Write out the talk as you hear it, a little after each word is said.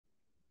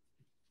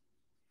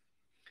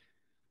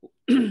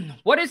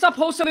What is up,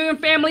 Wholesale Million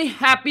family?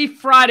 Happy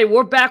Friday.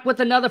 We're back with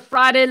another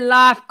Friday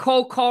live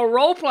cold call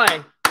role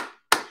play.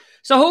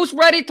 So who's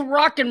ready to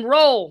rock and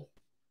roll?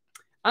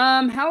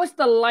 How is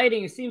the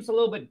lighting? It seems a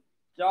little bit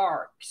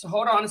dark. So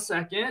hold on a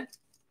second.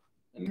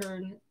 Let me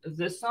turn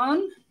this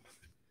on.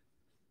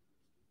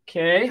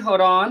 Okay,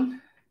 hold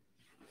on.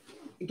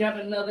 We got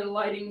another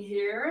lighting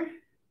here.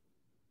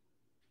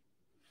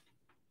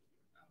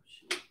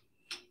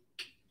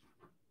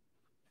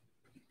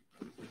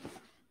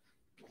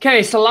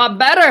 Okay, it's a lot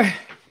better.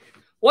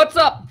 What's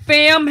up,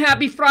 fam?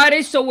 Happy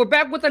Friday. So we're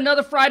back with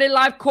another Friday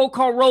live cold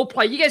call role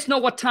play. You guys know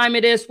what time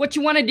it is. What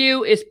you want to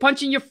do is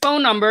punch in your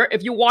phone number.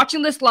 If you're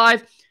watching this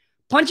live,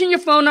 punch in your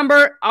phone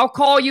number. I'll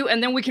call you,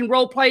 and then we can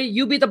role play.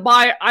 You be the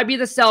buyer, I be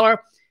the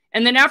seller.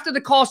 And then after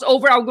the call's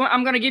over, I'm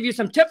going to give you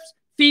some tips,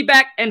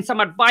 feedback, and some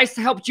advice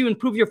to help you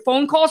improve your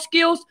phone call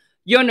skills,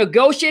 your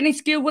negotiating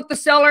skill with the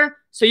seller,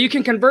 so you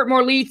can convert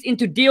more leads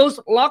into deals,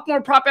 lock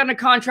more property under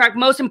contract.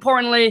 Most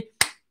importantly,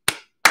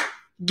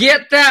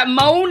 get that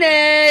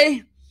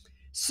money.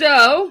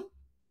 So,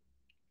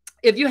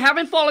 if you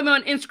haven't followed me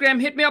on Instagram,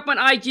 hit me up on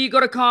IG. Go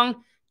to Khang,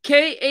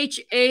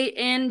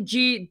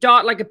 KHANG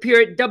dot like a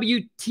period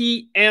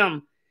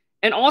WTM.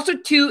 And also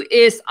too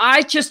is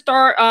I just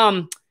start.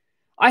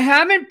 I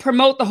haven't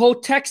promote the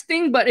whole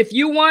texting, but if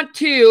you want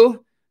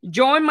to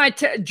join my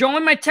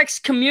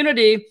text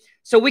community,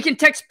 so we can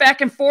text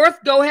back and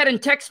forth, go ahead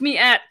and text me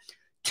at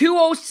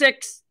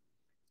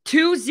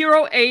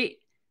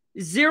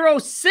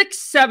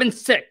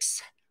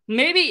 206-208-0676.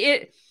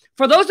 Maybe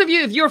for those of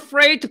you, if you're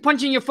afraid to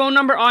punch in your phone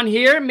number on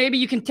here, maybe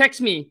you can text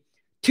me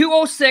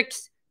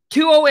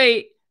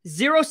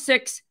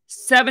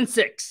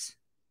 206-208-0676.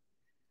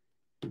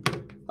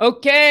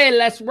 Okay,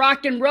 let's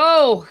rock and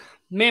roll.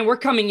 Man, we're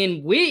coming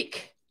in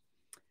weak.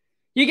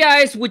 You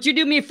guys, would you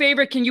do me a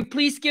favor? Can you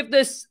please give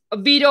this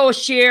video a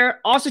share?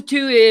 Also,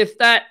 too, if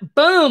that,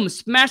 boom,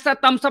 smash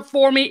that thumbs up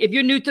for me. If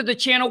you're new to the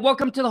channel,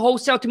 welcome to the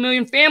Wholesale to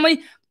Million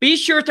family. Be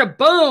sure to,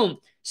 boom,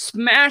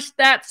 smash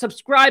that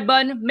subscribe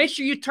button. Make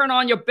sure you turn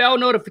on your bell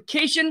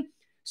notification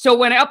so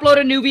when I upload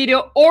a new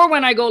video or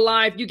when I go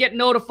live, you get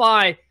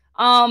notified.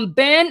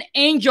 Ben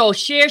Angel,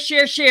 share.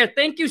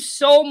 Thank you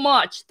so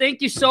much.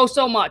 Thank you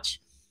so much.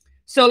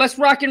 So let's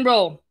rock and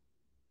roll.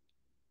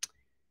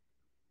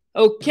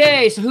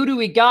 Okay, so who do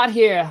we got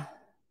here?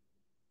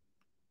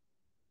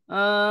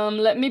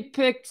 Let me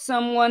pick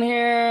someone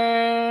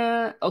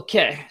here.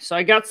 Okay, so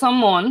I got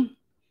someone.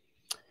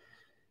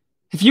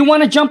 If you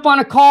want to jump on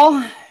a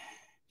call,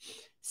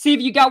 see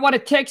if you got what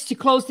it takes to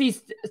close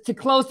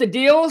the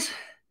deals,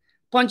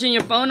 punch in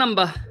your phone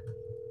number.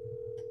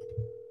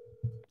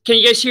 Can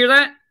you guys hear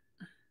that?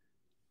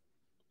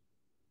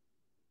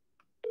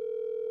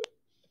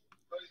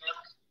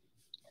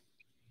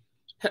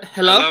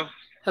 Hello?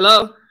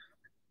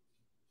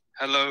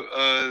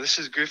 Hello, this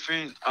is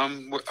Griffin. I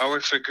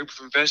work for a group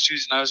of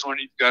investors, and I was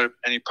wondering if you got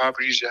any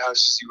properties or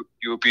houses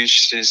you would be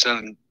interested in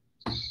selling.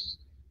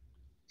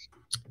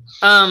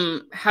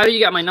 How do you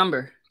got my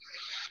number?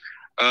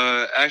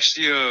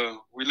 Actually,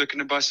 we're looking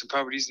to buy some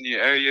properties in the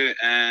area,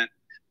 and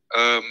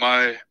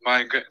my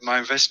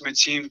investment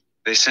team,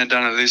 they sent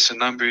down a list of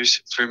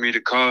numbers for me to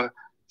call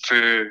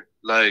for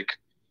a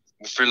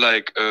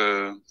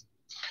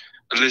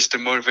list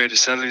of motivated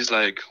sellers.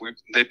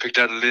 They picked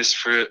out a list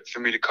for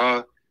me to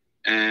call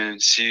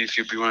and see if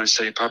you'd be wanting to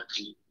sell your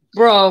property.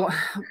 Bro,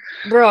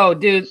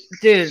 dude,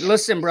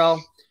 listen, bro.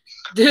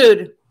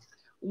 Dude,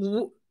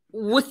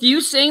 with you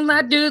saying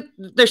that, dude,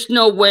 there's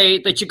no way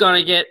that you're going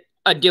to get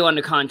a deal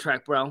under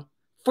contract, bro.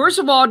 First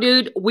of all,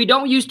 dude, we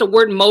don't use the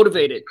word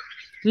motivated.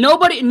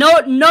 Nobody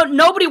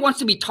wants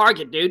to be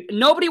target, dude.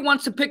 Nobody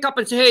wants to pick up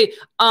and say, hey,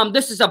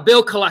 this is a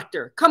bill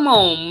collector. Come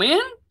on,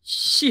 man.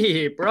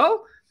 Shit,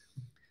 bro.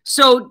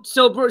 So,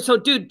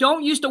 dude,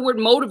 don't use the word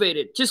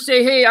motivated. Just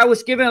say, hey, I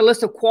was given a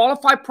list of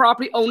qualified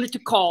property owners to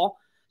call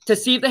to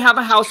see if they have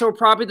a house or a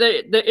property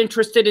that they're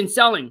interested in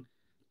selling.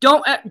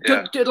 Don't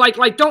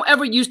don't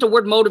ever use the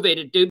word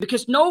motivated, dude,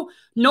 because no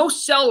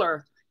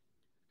seller,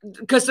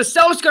 because the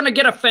seller's gonna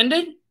get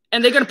offended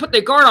and they're gonna put their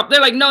guard up.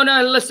 They're like, no,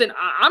 listen,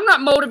 I'm not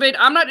motivated.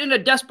 I'm not in a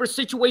desperate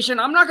situation.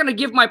 I'm not gonna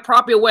give my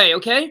property away,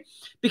 okay?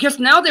 Because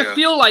now they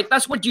feel like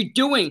that's what you're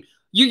doing.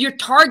 You're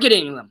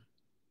targeting them.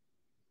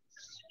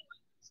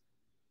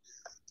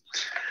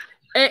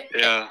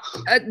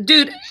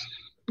 Dude,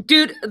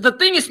 the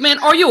thing is, man,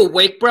 are you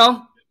awake,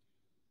 bro?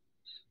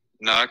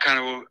 No, I kind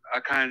of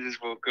just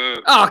woke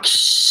up. Oh,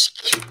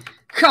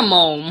 come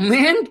on,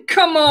 man.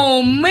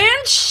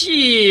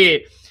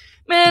 Shit.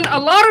 Man, a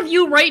lot of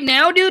you right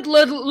now, dude,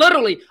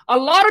 literally, a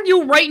lot of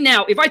you right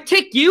now, if I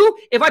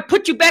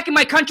put you back in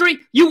my country,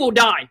 you will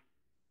die.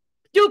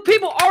 Dude,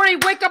 people already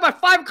wake up at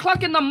 5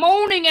 o'clock in the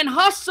morning and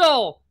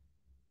hustle.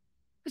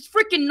 It's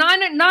freaking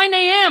 9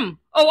 a.m.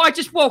 Oh, I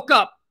just woke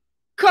up.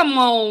 Come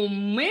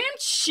on, man.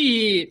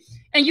 Shit.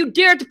 And you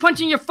dared to punch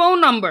in your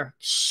phone number.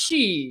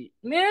 Shit,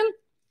 man.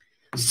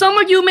 Some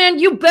of you, man,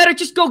 you better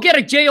just go get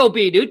a job,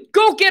 dude.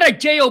 Go get a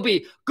job.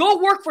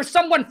 Go work for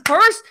someone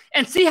first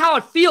and see how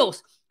it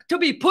feels to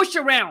be pushed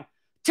around,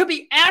 to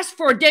be asked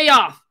for a day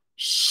off.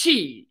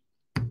 Shit.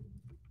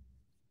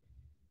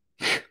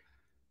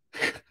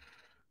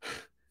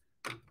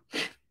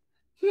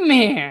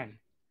 Man.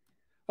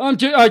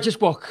 I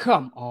just, well,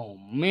 come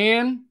on,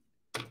 man.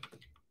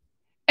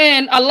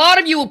 And a lot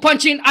of you will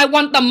punch in, I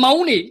want the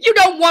money. You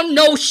don't want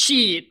no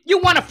shit. You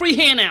want a free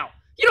handout.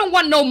 You don't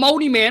want no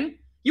money, man.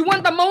 You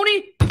want the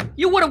money?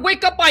 You would have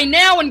wake up by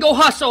now and go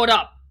hustle it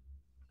up.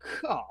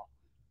 Oh,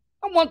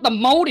 I want the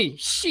money.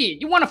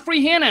 Shit, you want a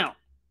free handout.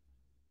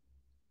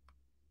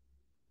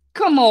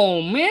 Come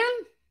on, man.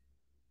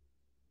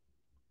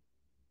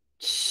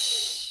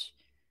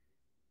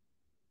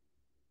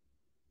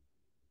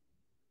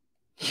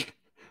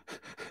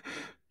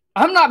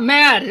 I'm not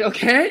mad,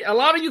 okay? A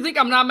lot of you think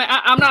I'm not mad.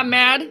 I'm not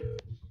mad.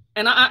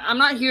 And I'm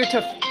not here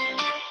to...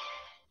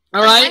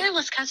 All right?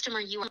 Wireless customer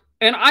you...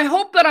 And I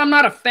hope that I'm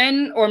not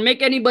offend or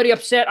make anybody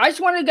upset. I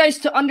just want you guys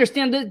to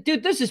understand that,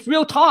 dude, this is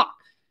real talk.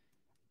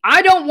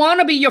 I don't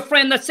want to be your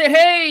friend that said,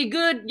 hey,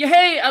 good,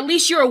 hey, at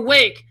least you're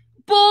awake.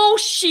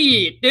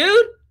 Bullshit,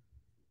 dude.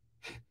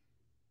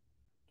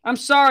 I'm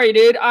sorry,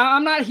 dude.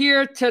 I'm not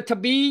here to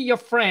be your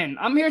friend.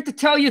 I'm here to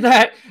tell you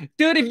that,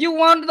 dude, if you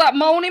want that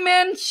money,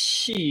 man,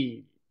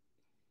 shit.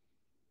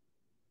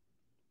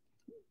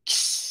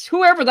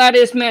 Whoever that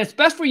is, man, it's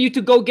best for you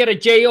to go get a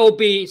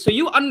job so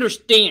you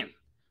understand.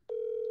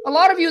 A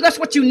lot of you, that's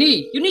what you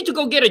need. You need to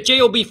go get a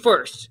job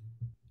first.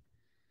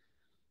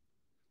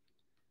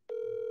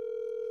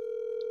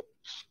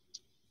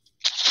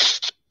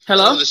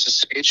 Hello? This is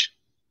Sage.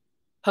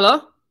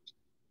 Hello?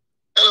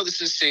 Hello,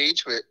 this is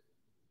Sage. Wait.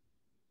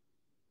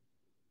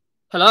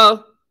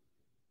 Hello?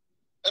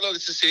 Hello,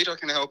 this is Sage. How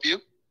can I help you?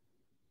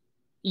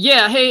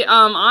 Yeah, hey,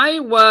 I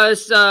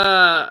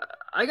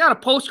got a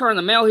postcard in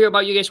the mail here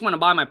about you guys want to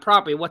buy my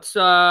property. What's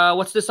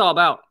this all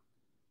about?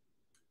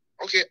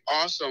 Okay,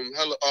 awesome.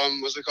 Hello,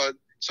 what's it called?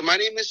 So my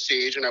name is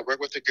Sage, and I work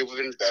with a group of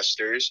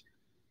investors.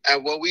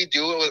 And what we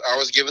do, I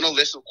was given a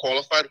list of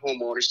qualified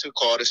homeowners to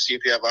call to see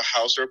if they have a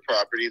house or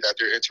property that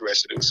they're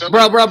interested in selling.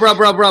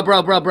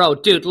 Bro.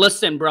 Dude,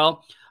 listen,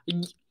 bro.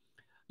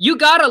 You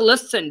gotta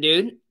listen,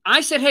 dude.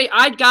 I said, hey,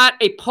 I got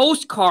a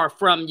postcard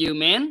from you,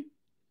 man.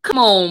 Come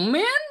on,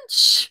 man.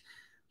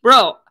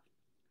 Bro,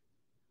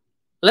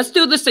 let's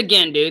do this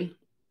again, dude.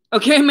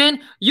 Okay,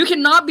 man? You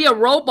cannot be a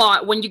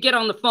robot when you get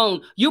on the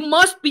phone. You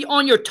must be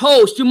on your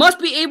toes. You must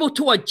be able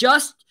to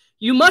adjust.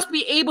 You must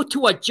be able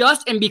to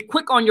adjust and be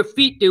quick on your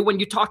feet, dude, when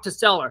you talk to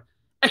seller.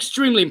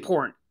 Extremely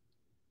important.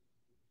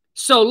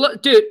 So,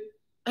 look, dude.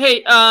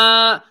 Hey,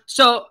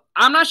 so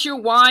I'm not sure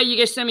why you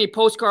guys sent me a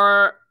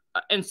postcard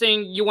and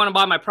saying you want to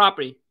buy my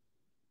property.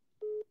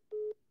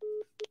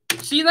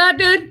 See that,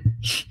 dude?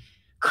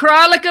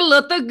 Cry like a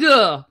little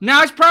girl.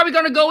 Now he's probably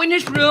going to go in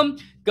his room,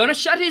 going to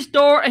shut his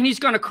door, and he's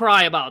going to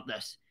cry about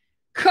this.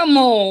 Come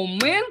on,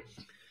 man.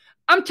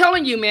 I'm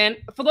telling you, man,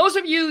 for those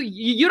of you,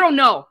 you don't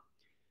know,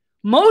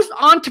 most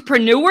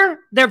entrepreneurs,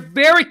 they're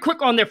very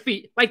quick on their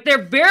feet. Like,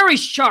 they're very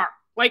sharp.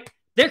 Like,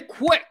 they're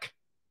quick.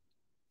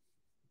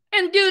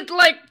 And, dude,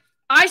 like,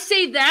 I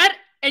say that,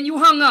 and you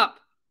hung up.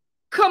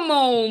 Come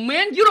on,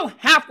 man. You don't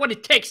have what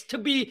it takes to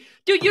be...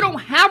 Dude, you don't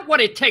have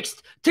what it takes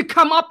to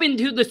come up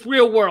into this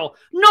real world.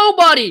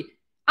 Nobody.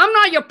 I'm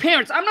not your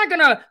parents. I'm not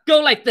going to go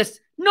like this.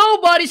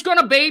 Nobody's going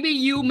to baby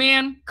you,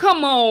 man.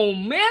 Come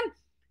on, man.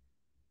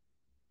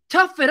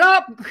 Tough it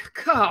up.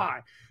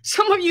 God.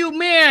 Some of you,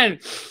 man,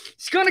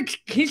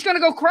 he's gonna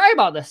go cry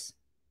about this.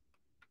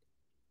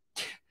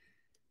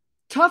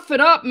 Tough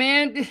it up,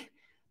 man.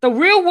 The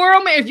real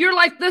world, man, if you're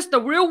like this, the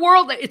real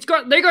world,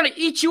 they're gonna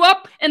eat you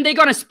up and they're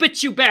gonna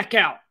spit you back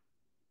out.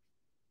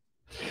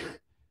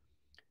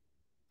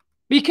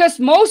 Because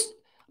most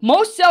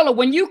seller,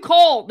 when you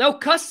call, they'll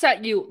cuss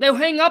at you. They'll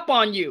hang up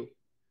on you.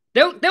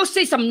 They'll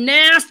say some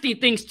nasty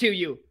things to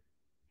you.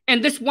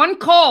 And this one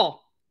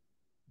call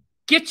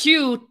gets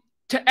you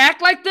to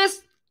act like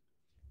this.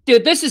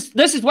 Dude, this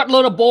is what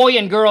little boy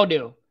and girl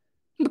do.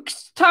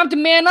 It's time to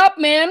man up,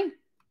 man.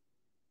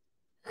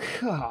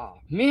 Oh,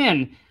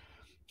 man.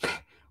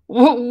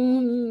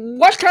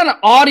 What kind of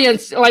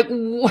audience, like,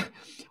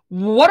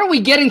 what are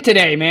we getting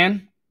today,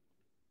 man?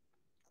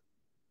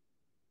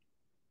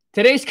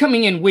 Today's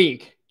coming in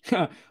weak.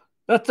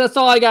 That's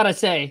all I gotta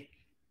say.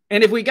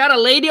 And if we got a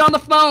lady on the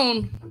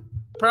phone,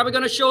 probably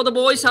gonna show the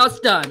boys how it's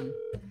done.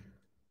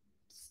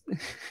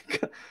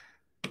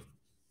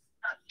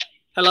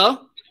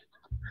 Hello?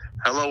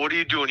 Hello, what are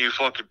you doing, you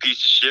fucking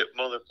piece of shit,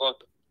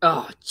 motherfucker?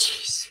 Oh,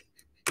 jeez.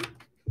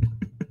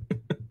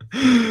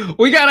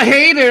 We got a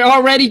hater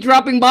already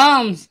dropping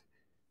bombs.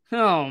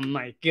 Oh,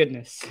 my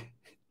goodness.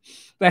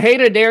 The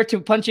hater dared to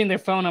punch in their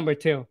phone number,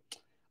 too.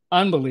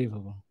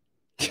 Unbelievable.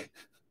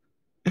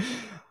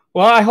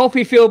 Well, I hope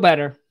he feel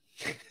better.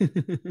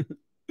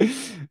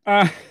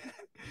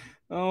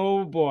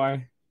 Oh,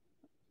 boy.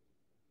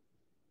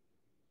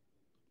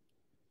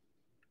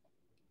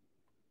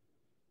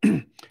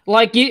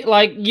 Like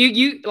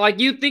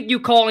you think you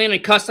call in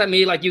and cuss at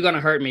me like you're gonna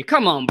hurt me.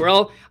 Come on,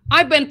 bro.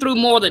 I've been through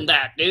more than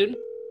that, dude.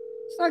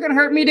 It's not gonna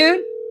hurt me,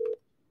 dude.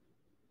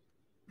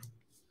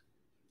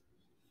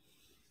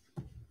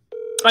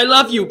 I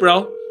love you,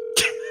 bro.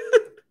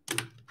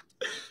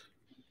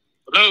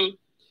 Hello?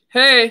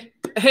 Hey,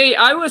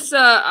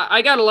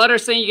 I got a letter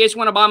saying you guys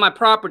want to buy my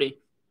property.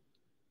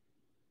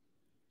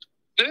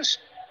 this?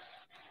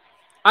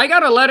 I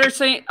got a letter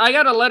saying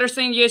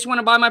you guys want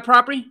to buy my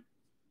property.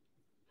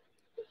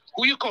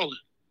 Who you calling?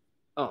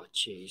 Oh,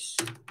 jeez.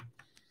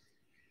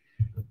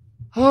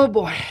 Oh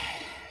boy.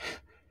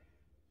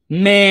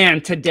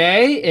 Man,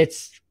 today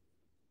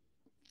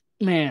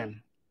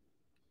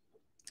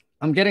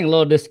I'm getting a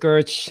little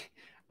discouraged.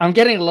 I'm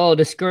getting a little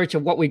discouraged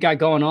of what we got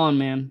going on,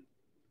 man.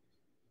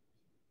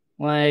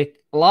 Like,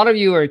 a lot of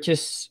you are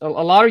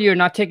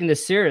not taking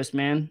this serious,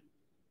 man.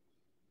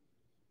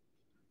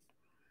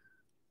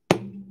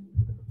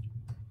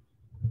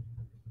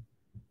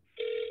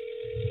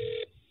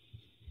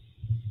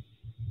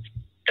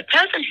 The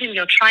person whom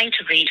you're trying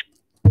to reach.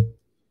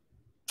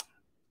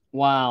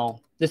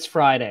 Wow, this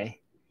Friday.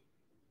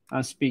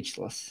 I'm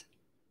speechless.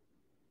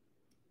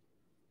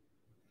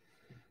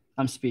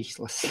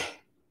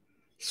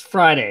 It's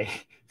Friday.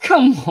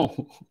 Come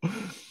on.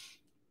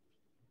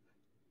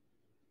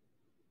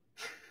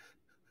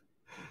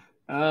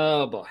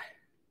 Oh, boy.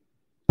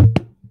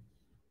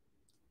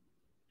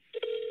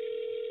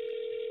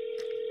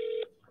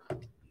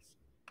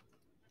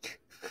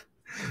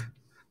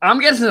 I'm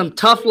getting some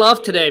tough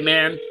love today,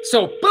 man.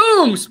 So,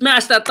 boom,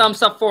 smash that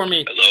thumbs up for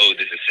me. Hello,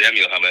 this is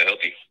Samuel. How may I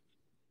help you?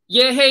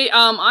 Yeah, hey,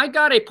 I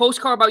got a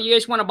postcard about you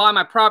guys want to buy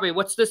my property.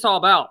 What's this all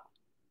about?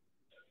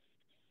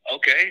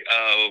 Okay.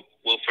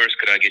 Well, first,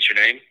 could I get your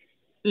name?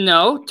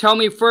 No, tell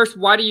me first,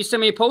 why do you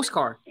send me a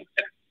postcard?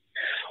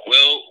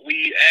 Well,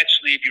 we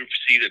actually, if you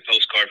receive a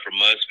postcard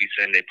from us, we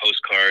send a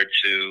postcard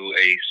to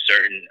a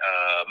certain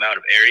amount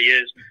of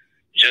areas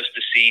just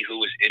to see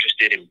who is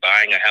interested in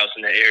buying a house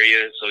in that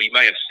area. So you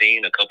might have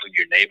seen a couple of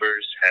your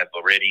neighbors have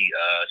already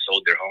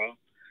sold their home.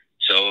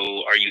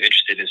 So are you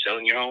interested in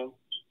selling your home?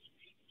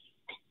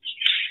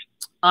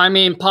 I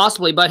mean,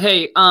 possibly, but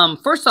hey,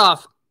 first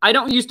off, I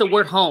don't use the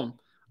word home,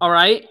 all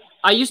right?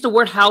 I use the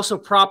word house or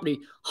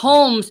property.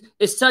 Homes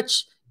is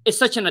such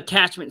an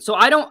attachment. So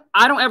I don't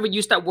ever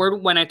use that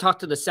word when I talk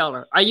to the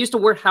seller. I use the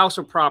word house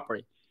or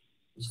property.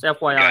 Just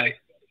FYI. Got it.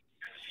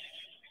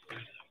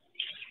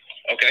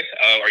 Okay.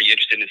 Are you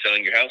interested in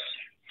selling your house?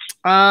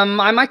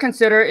 I might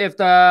consider if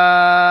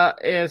the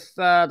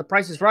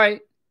price is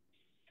right.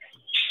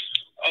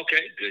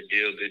 Okay, good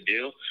deal, good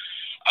deal.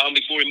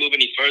 Before we move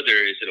any further,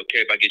 is it okay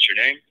if I get your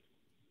name?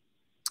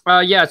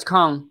 Yeah, it's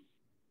Kong.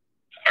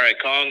 All right,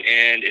 Kong,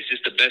 and is this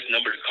the best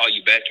number to call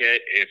you back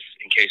at if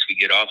in case we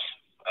get off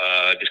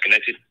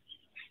disconnected?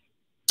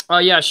 Oh,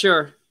 yeah,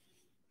 sure.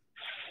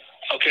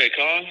 Okay,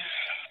 Kong.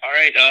 All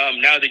right,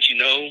 now that you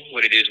know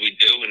what it is we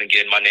do, and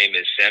again, my name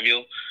is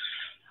Samuel,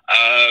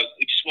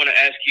 we just want to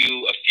ask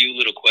you a few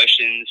little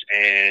questions,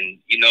 and,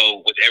 you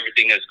know, with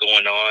everything that's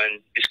going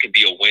on, this could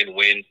be a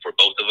win-win for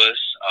both of us.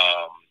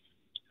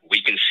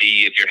 We can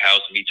see if your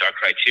house meets our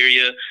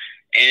criteria,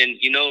 and,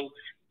 you know,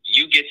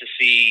 you get to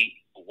see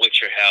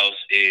what your house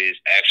is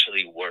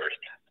actually worth.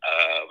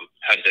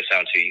 How does that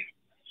sound to you?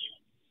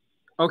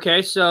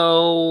 Okay,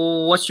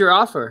 so what's your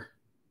offer?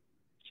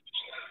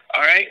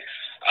 All right.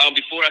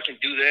 Before I can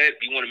do that,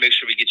 we want to make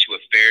sure we get you a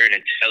fair and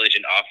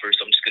intelligent offer.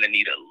 So I'm just going to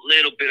need a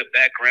little bit of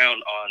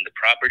background on the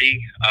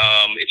property.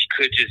 If you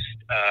could just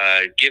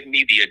give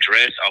me the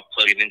address, I'll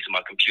plug it into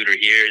my computer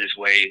here. This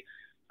way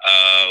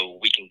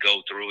we can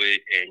go through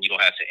it and you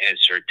don't have to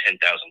answer 10,000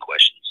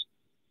 questions.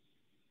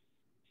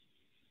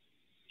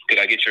 Could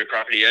I get your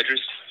property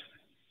address?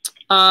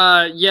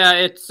 Yeah,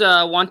 it's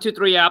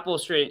 123 Apple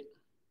Street.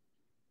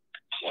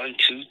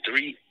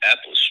 123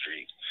 Apple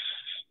Street.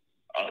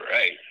 All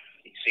right.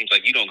 It seems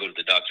like you don't go to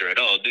the doctor at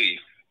all, do you?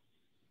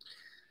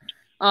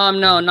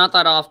 No, not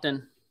that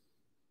often.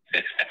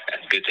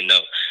 Good to know.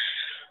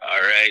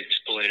 All right,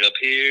 just pulling it up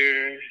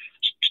here.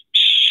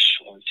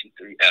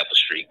 123 Apple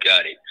Street.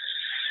 Got it.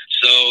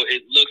 So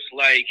it looks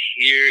like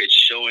here it's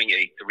showing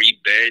a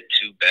 3-bed,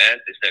 2-bath.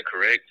 Is that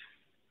correct?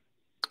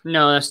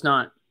 No, that's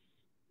not.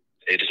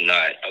 It is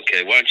not.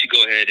 Okay, why don't you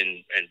go ahead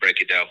and break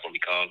it down for me,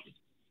 Kong?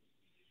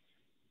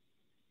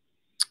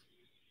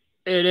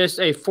 It is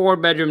a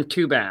 4-bedroom,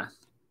 2-bath.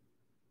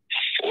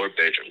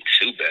 4-bedroom,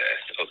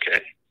 2-bath.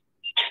 Okay.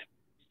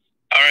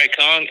 All right,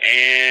 Kong,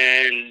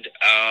 and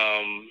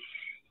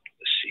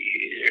let's see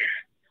here.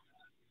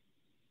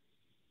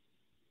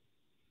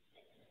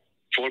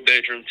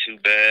 4-bedroom,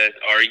 2-bath.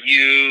 Are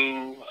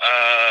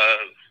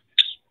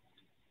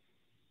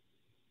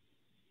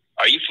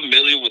you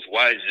familiar with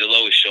why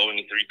Zillow is showing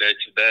a 3-bed,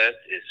 2-bath?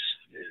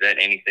 Is that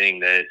anything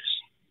that's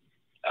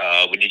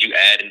did you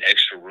add an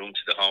extra room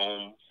to the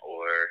home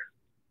or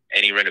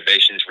any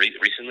renovations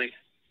recently?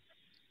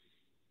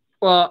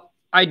 Well,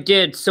 I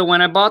did. So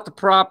when I bought the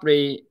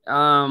property,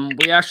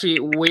 we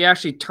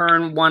actually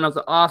turned one of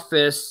the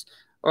office,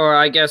 or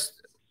I guess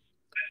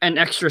an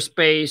extra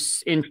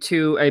space,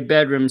 into a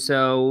bedroom.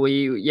 So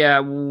we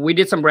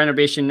did some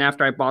renovation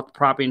after I bought the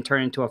property and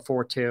turned it into a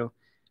 4-2.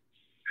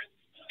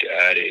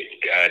 Got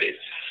it.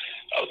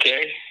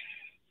 Okay.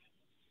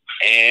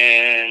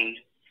 And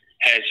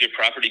has your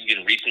property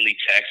been recently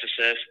tax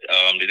assessed?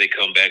 Did they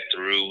come back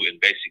through and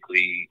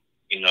basically,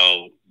 you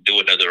know, do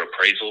another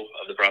appraisal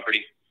of the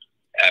property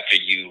after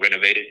you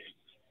renovated?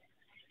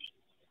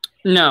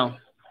 No.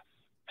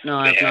 No,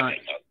 I've not.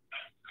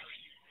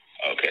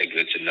 Okay,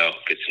 good to know.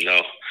 Good to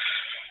know.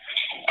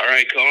 All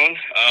right, Colin.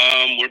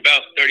 We're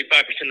about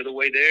 35% of the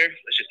way there.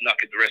 Let's just knock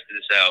the rest of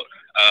this out.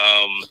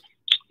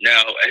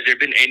 Now, has there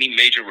been any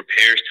major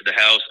repairs to the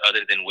house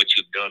other than what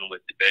you've done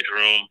with the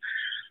bedroom,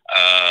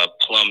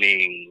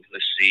 plumbing,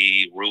 let's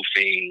see,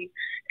 roofing,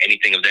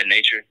 anything of that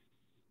nature?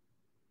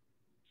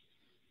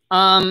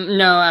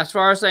 No, as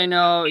far as I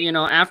know,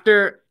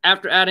 after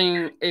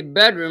adding a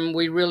bedroom,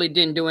 we really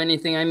didn't do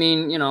anything. I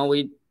mean,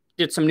 we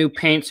did some new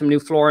paint, some new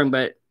flooring,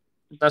 but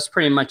that's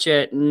pretty much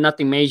it.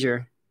 Nothing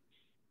major.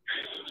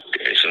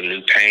 Okay, so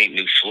new paint,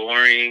 new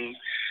flooring,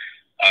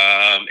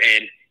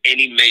 and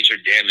any major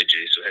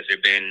damages? So has there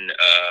been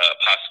a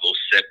possible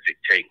septic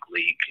tank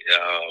leak,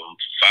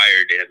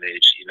 fire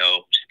damage,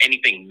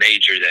 anything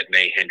major that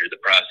may hinder the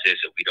process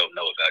if we don't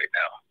know about it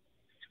now?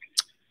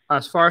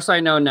 As far as I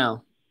know,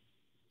 no.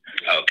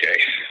 Okay,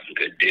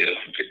 good deal,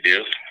 good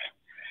deal.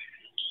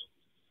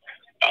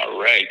 All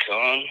right,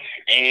 Con.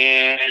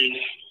 And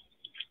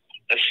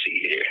let's see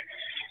here.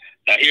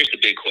 Now, here's the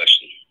big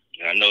question.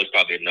 I know it's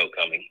probably a no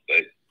coming,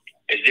 but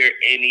is there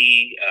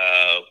any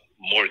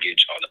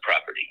mortgage on the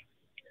property?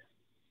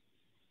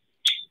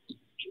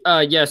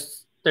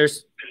 Yes,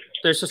 there's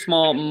a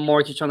small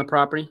mortgage on the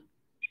property.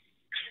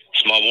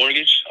 Small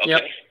mortgage? Okay.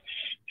 Yep.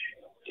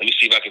 Let me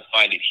see if I can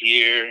find it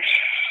here.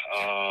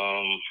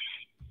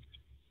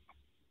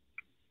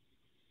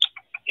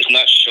 It's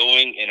not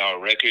showing in our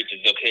records. Is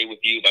it okay with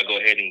you if I go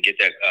ahead and get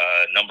that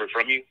number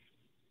from you?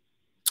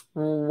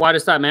 Why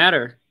does that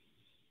matter?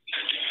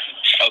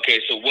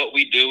 Okay, so what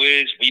we do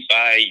is we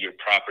buy your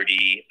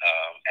property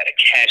at a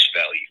cash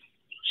value.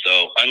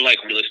 So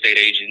unlike real estate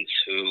agents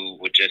who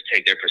would just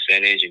take their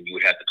percentage and you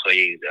would have to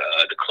pay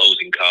the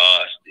closing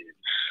costs and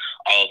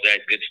all of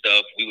that good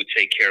stuff, we would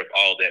take care of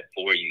all that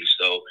for you.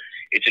 So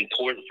it's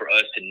important for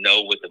us to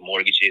know what the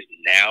mortgage is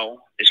now.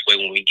 This way,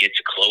 when we get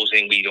to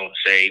closing, we don't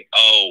say,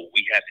 oh,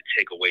 we have to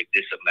take away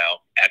this amount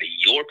out of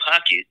your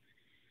pocket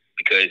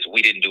because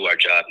we didn't do our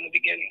job in the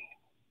beginning.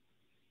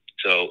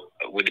 So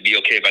would it be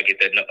okay if I get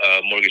that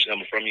mortgage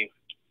number from you?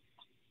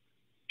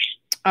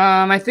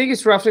 I think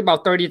it's roughly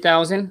about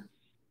 30,000.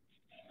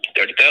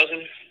 30,000?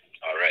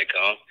 All right,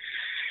 Colin.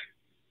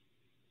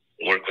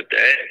 Work with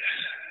that.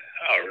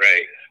 All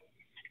right.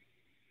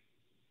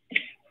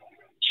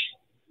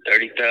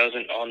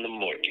 30,000 on the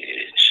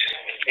mortgage.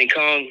 And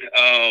Kong,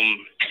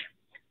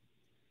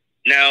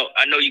 now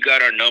I know you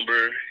got our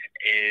number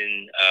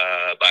in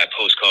by a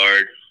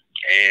postcard,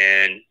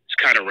 and it's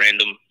kind of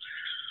random.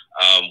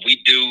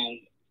 We do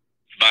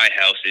buy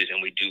houses,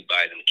 and we do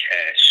buy them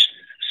cash.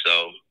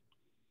 So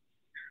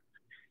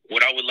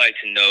what I would like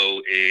to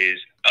know is,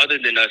 other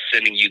than us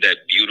sending you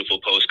that beautiful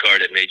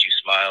postcard that made you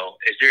smile,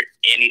 is there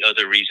any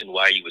other reason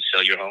why you would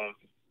sell your home?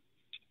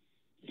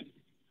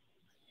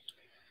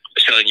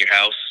 Selling your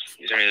house?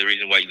 Is there any other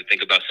reason why you would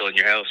think about selling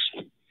your house?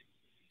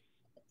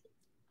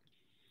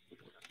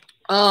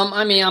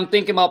 I mean, I'm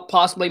thinking about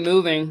possibly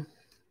moving,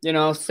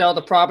 sell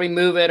the property,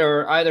 move it,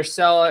 or either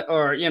sell it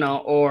or,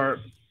 or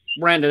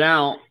rent it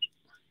out.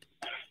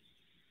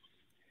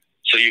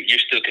 So you're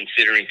still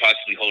considering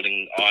possibly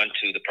holding on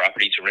to the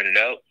property to rent it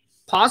out?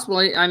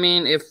 Possibly. I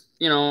mean, if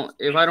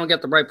I don't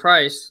get the right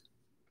price.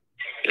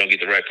 You don't get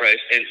the right price.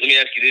 And let me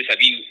ask you this: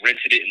 have you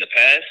rented it in the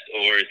past,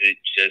 or is it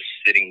just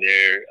sitting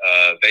there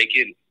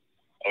vacant,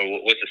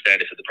 or what's the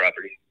status of the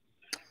property?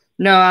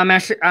 No, I'm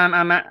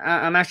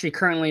actually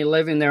currently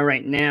living there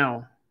right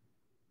now.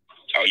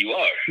 Oh, you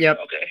are? Yep.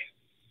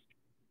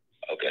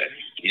 Okay.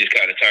 You just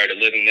kind of tired of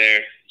living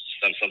there?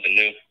 Something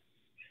new?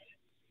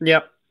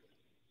 Yep.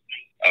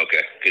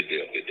 Okay. Good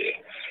deal.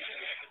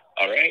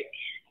 All right.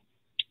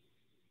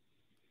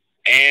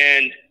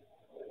 And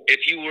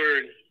if you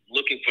were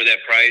looking for that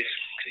price,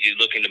 because you're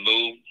looking to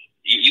move,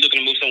 you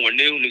looking to move somewhere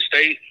new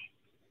state?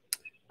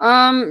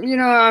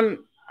 I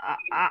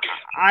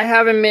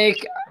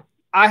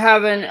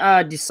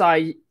haven't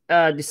decide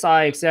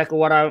exactly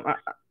what I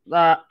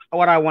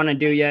want to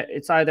do yet.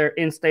 It's either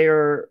in state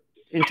or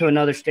into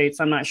another state,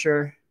 so I'm not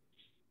sure.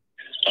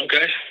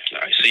 Okay.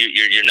 All right. So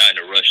you're not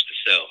in a rush to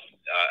sell.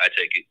 I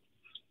take it.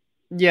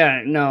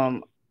 Yeah.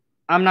 No,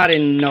 I'm not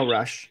in no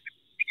rush.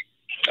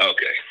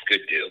 Okay.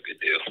 Good deal.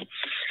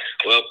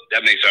 Well,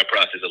 that makes our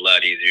process a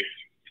lot easier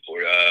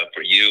for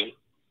you.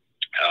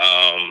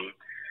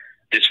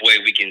 This way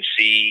we can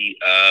see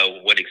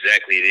what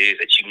exactly it is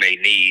that you may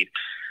need,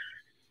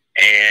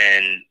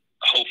 and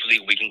hopefully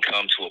we can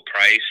come to a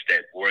price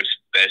that works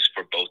best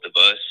for both of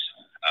us.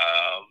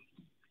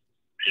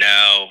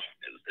 Now,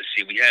 let's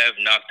see, we have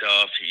knocked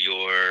off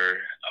your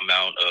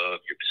amount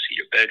of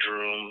your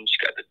bedrooms. You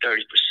got the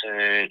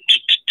 30%.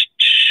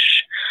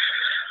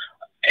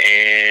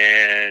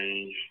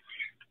 And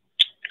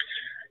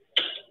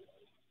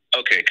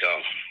okay,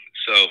 Kyle.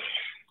 So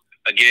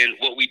again,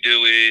 what we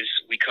do is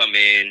we come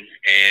in,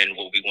 and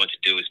what we want to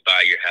do is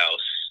buy your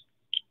house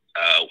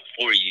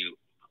for you,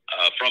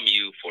 from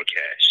you for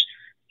cash.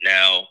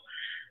 Now,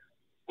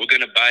 we're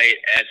going to buy it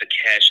as a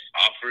cash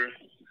offer.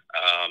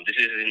 This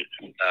isn't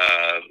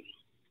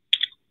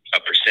a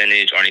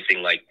percentage or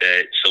anything like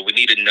that. So we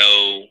need to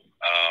know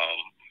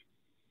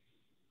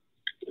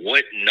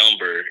what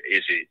number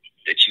is it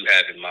that you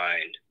have in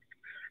mind,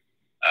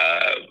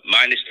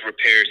 minus the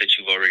repairs that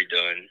you've already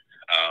done,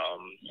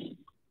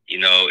 you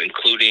know,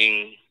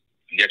 including,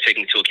 you're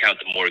taking into account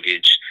the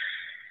mortgage.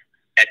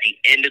 At the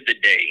end of the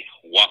day,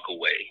 walk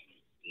away,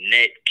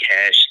 net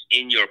cash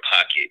in your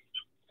pocket.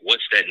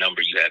 What's that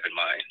number you have in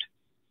mind?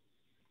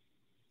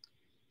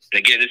 And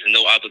again, this is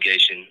no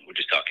obligation. We're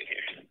just talking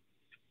here.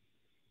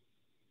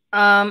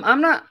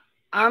 I'm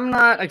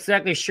not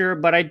exactly sure,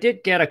 but I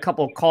did get a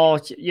couple of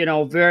calls, you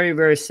know, very,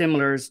 very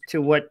similar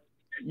to what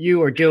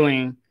you are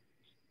doing.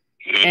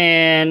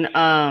 And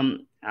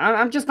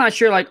I'm just not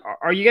sure, like,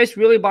 are you guys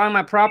really buying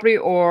my property,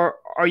 or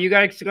are you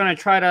guys going to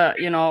try to,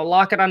 you know,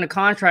 lock it on the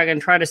contract and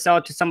try to sell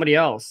it to somebody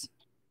else?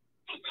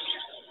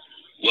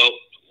 Well,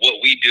 what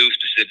we do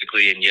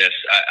specifically, and yes,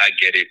 I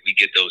get it, we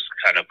get those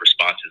kind of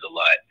responses a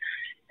lot.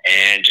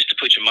 And just to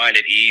put your mind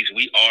at ease,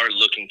 we are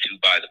looking to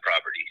buy the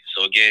property.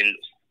 So again,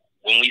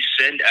 when we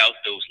send out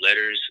those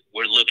letters,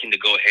 we're looking to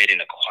go ahead and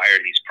acquire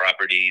these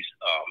properties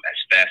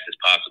as fast as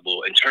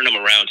possible and turn them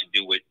around to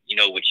do what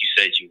you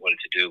said you wanted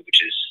to do,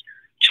 which is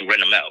to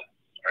rent them out,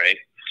 right?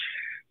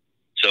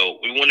 So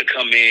we want to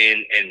come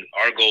in, and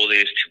our goal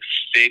is to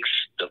fix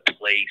the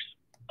place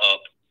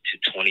up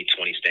to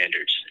 2020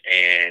 standards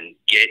and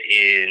get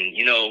in,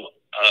 you know,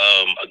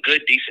 a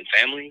good, decent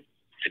family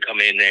to come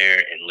in there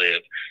and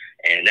live.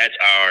 And that's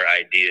our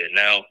idea.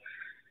 Now,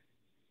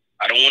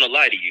 I don't want to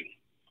lie to you.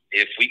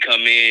 If we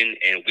come in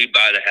and we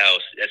buy the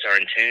house, that's our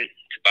intent,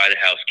 to buy the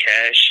house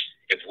cash.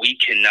 If we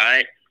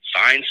cannot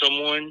find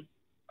someone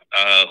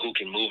who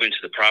can move into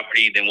the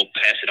property, then we'll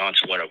pass it on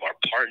to one of our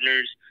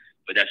partners.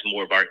 But that's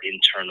more of our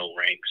internal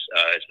ranks.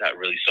 It's not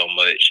really so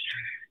much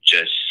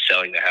just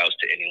selling the house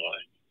to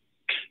anyone.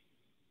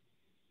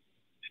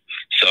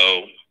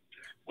 So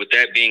with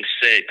that being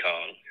said,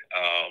 Kong,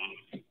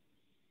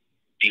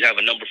 do you have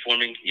a number for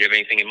me? You have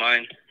anything in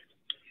mind?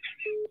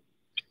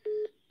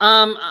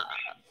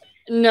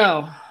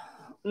 No,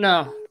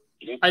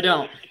 I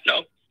don't.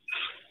 No,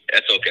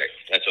 that's okay.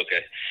 That's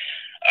okay.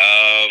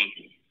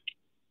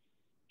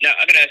 Now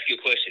I gotta ask you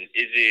a question.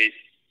 Is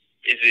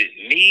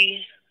it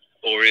me,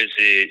 or is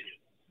it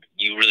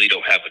you really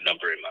don't have a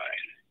number in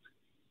mind?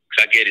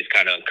 Because I get it's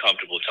kind of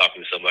uncomfortable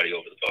talking to somebody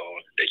over the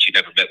phone that you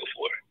never met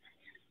before.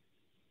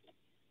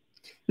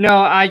 No,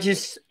 I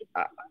just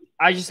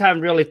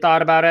haven't really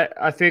thought about it.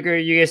 I figure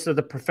you guys are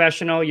the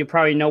professional. You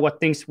probably know what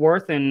things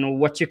worth and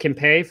what you can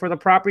pay for the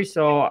property.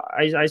 So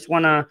I just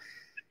want to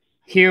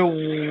hear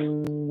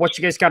what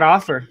you guys got to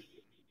offer.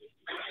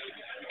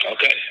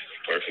 Okay,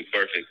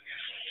 perfect.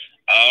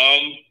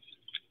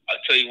 I'll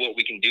tell you what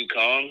we can do,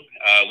 Kong.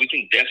 We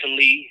can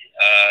definitely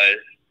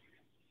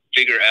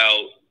figure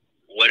out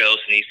what else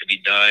needs to be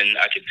done.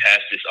 I could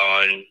pass this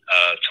on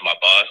to my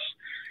boss.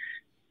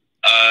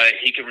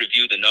 He can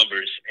review the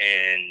numbers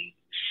and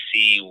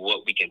see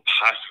what we can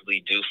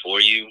possibly do for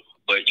you.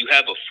 But you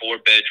have a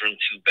 4-bedroom,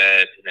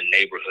 2-bath in a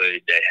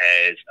neighborhood that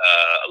has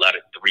a lot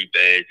of 3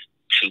 beds,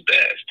 2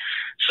 baths.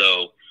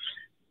 So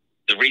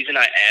the reason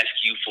I ask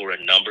you for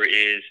a number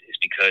is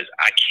because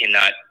I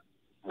cannot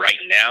right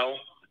now,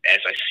 as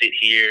I sit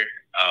here,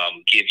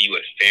 give you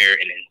a fair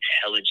and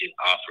intelligent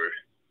offer,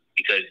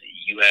 because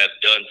you have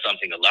done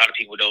something a lot of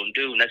people don't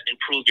do, and that's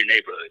improve your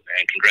neighborhood,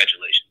 man.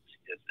 Congratulations.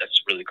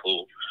 That's really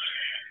cool.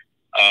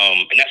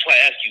 And that's why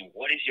I asked you,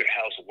 what is your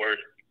house worth,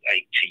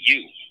 like, to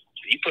you?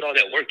 You put all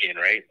that work in,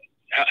 right?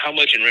 How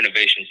much in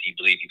renovations do you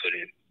believe you put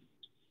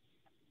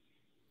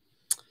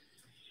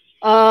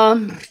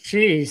in?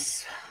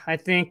 Geez, I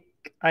think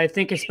I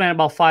spent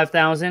about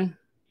 $5,000.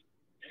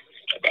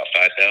 About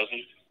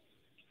 5,000.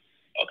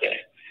 Okay.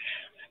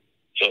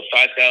 So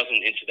 5,000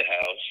 into the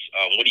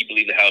house. What do you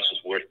believe the house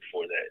was worth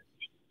before that?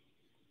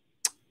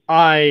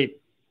 I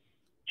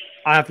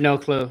have no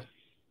clue.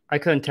 I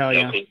couldn't tell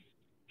you. Clue.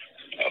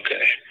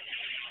 Okay.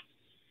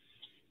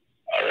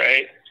 All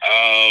right.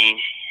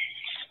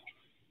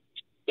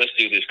 Let's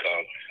do this,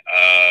 Kong.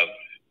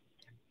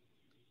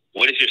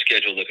 What is your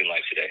schedule looking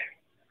like today?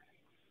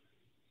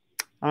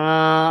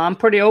 I'm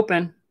pretty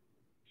open.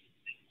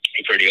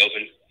 You're pretty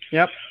open?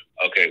 Yep.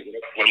 Okay.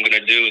 What I'm going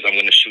to do is I'm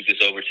going to shoot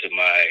this over to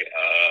my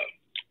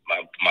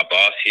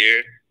boss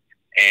here.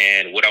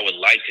 And what I would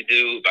like to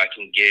do, if I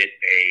can get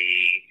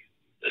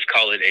let's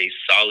call it a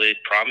solid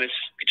promise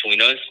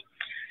between us.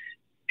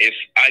 If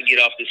I get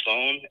off this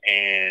phone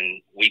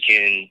and we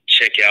can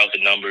check out the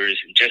numbers,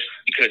 just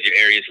because your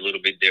area is a little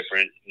bit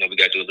different, we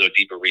got to do a little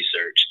deeper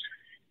research.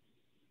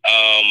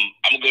 I'm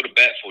going to go to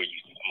bat for you.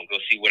 I'm going to go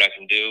see what I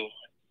can do.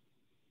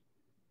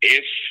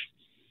 If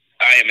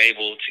I am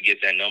able to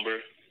get that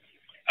number,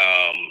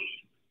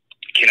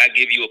 can I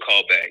give you a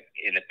call back?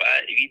 And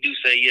if you do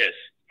say yes,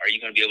 are you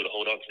going to be able to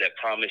hold on to that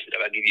promise that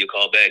if I give you a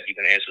call back, you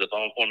can answer the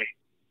phone for me?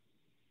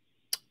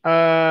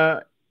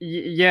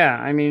 Yeah.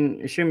 I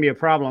mean, it shouldn't be a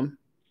problem.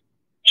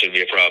 Shouldn't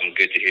be a problem.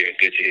 Good to hear.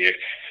 Good to hear.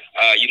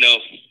 I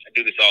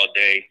do this all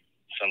day.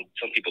 Some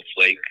people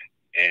flake,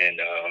 and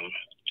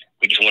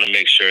we just want to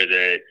make sure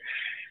that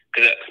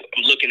because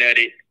I'm looking at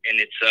it, and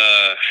it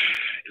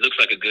looks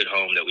like a good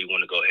home that we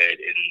want to go ahead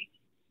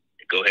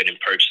and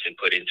purchase and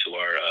put into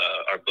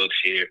our books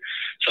here.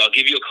 So I'll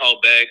give you a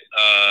call back.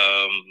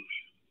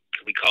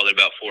 We call it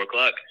about 4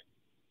 o'clock.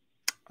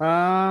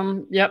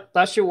 Yep,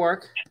 that should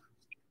work.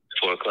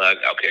 4 o'clock.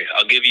 Okay,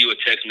 I'll give you a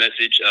text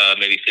message,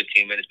 maybe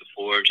 15 minutes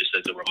before, just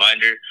as a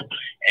reminder.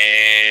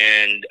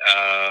 And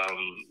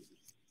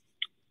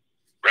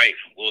right,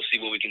 we'll see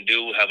what we can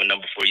do. We'll have a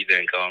number for you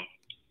then, Colin.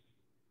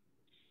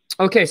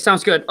 Okay,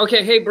 sounds good.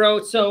 Okay, hey,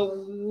 bro.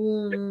 So,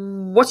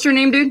 what's your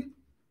name, dude?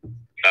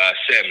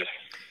 Samuel.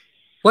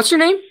 What's your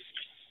name?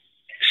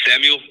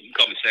 Samuel. You can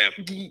call me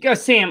Sam.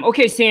 Sam.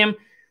 Okay, Sam.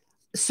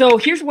 So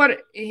here's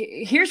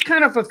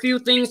kind of a few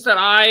things that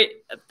I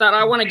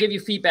want to give you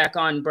feedback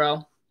on,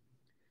 bro.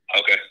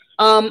 Okay.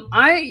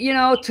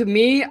 To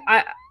me,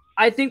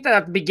 I think that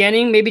at the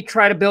beginning, maybe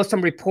try to build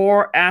some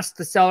rapport, ask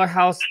the seller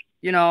how's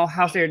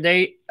their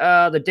day,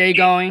 the day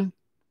going.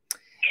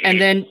 And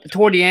then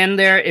toward the end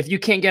there, if you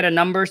can't get a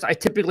numbers, I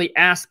typically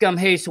ask them,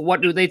 hey, so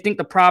what do they think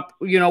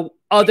the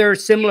other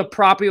similar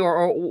property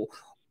or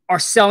are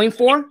selling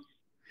for?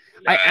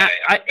 I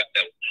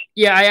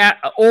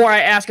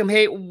ask them,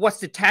 hey, what's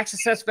the tax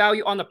assessed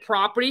value on the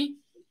property?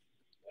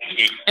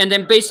 And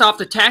then based off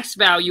the tax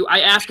value,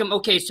 I ask them,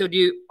 okay, so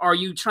are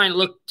you trying to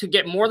look to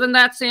get more than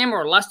that, Sam,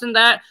 or less than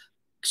that?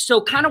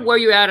 So kind of where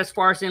you're at as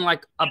far as in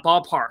like a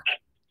ballpark.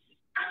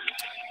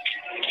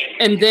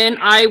 And then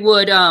I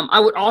would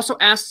also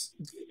ask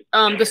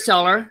the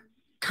seller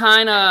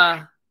kind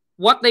of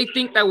what they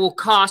think that will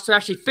cost to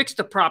actually fix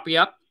the property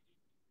up.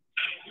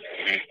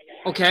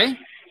 Okay.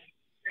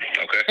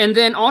 Okay. And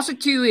then also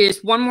too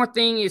is one more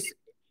thing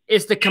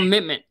is the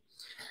commitment.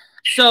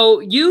 So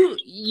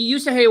you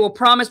say, hey, well,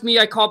 promise me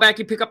I call back,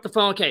 you pick up the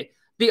phone. Okay.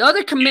 The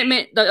other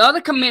commitment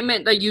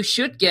that you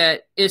should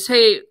get is,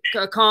 hey,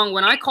 Kong,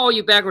 when I call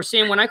you back, or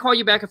Sam, when I call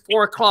you back at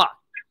 4 o'clock,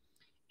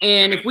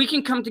 and if we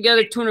can come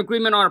together to an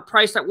agreement on a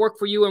price that work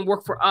for you and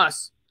work for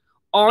us,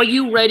 are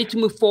you ready to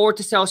move forward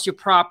to sell your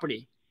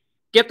property?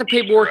 Get the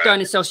paperwork done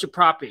and sell your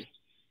property.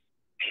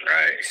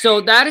 Right.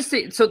 So that's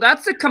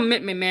the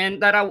commitment, man,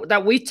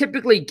 that we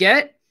typically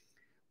get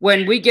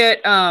when we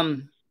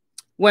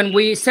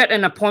set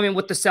an appointment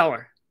with the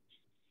seller.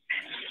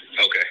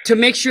 Okay. To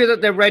make sure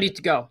that they're ready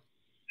to go.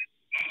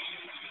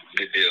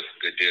 Good deal.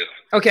 Good deal.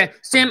 Okay,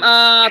 Sam.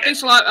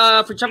 Thanks a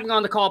lot for jumping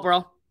on the call,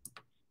 bro.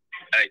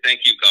 Hey, thank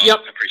you, Colin. Yep.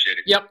 I appreciate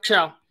it. Yep.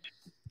 Ciao.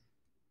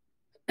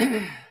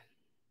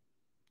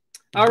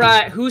 All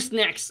right, who's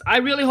next? I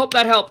really hope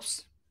that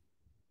helps.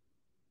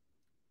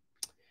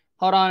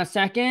 Hold on a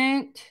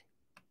second.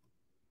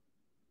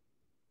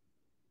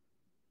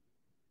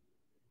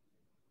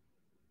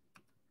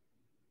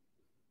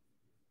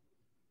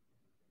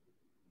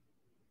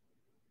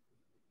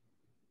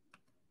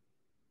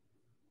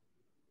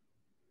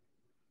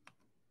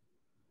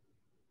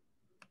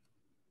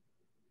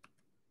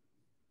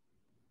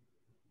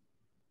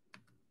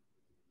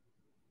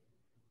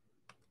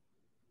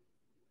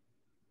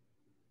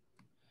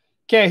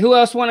 Okay, who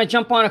else want to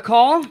jump on a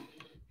call?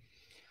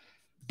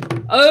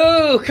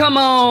 Oh, come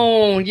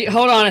on.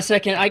 Hold on a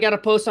second. I got to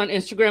post on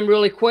Instagram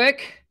really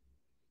quick.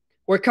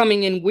 We're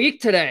coming in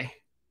weak today.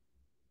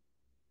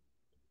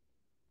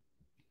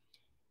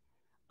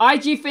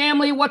 IG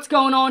family, what's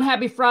going on?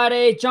 Happy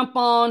Friday. Jump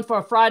on for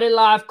a Friday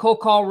live cold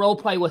call role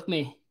play with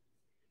me.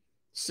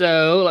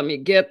 So let me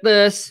get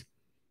this.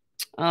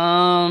 Hold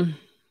on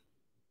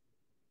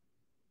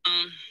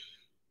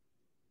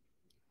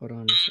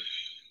a second.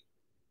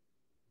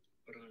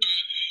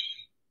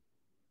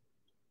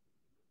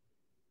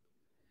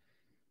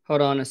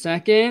 Hold on a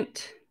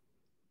second.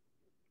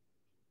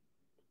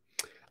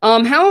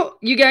 How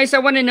you guys, I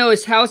want to know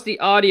is how's the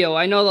audio?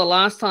 I know the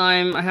last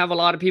time I have a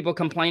lot of people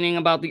complaining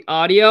about the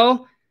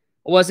audio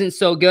wasn't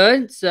so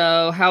good.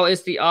 So how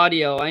is the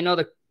audio? I know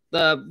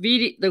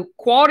the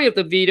quality of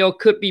the video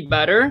could be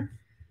better.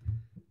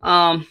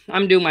 I'm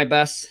doing my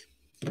best.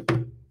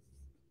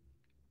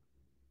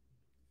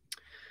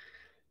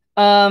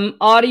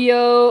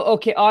 Audio,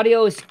 okay,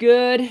 audio is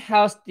good.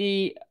 How's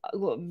the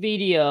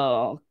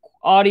video?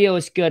 Audio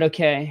is good.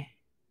 Okay.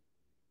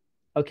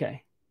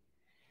 Okay.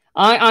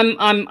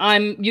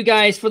 I'm you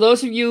guys, for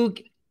those of you,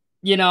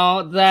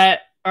 that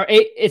are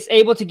it's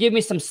able to give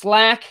me some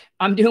slack.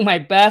 I'm doing my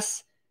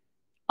best.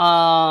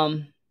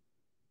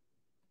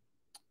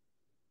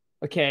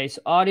 Okay,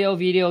 so audio,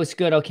 video is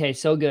good. Okay,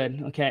 so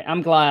good. Okay,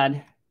 I'm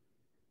glad.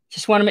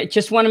 Just want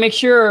to make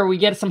sure we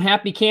get some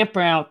happy camper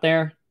out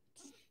there.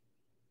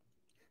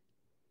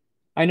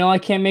 I know I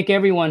can't make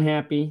everyone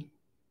happy.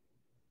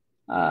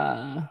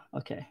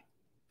 Okay.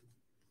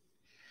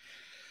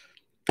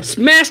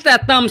 Smash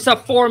that thumbs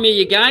up for me,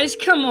 you guys.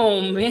 Come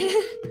on, man.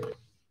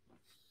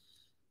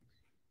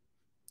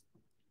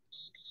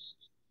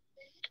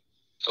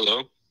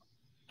 Hello.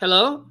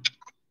 Hello.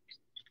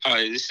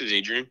 Hi, this is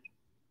Adrian.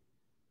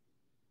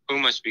 Who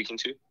am I speaking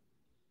to?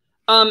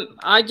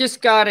 I just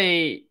got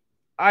a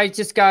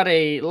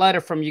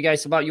letter from you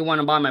guys about you want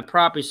to buy my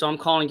property, so I'm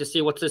calling to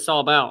see what's this all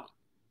about.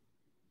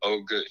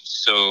 Oh, good.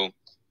 So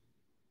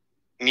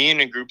me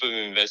and a group of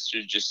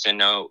investors just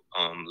send out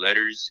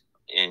letters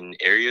in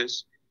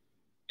areas,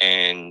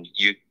 and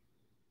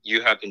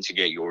you happen to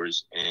get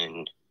yours,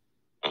 and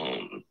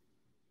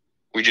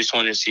we just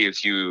want to see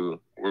if you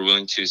were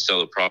willing to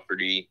sell a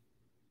property,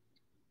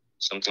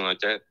 something like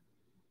that.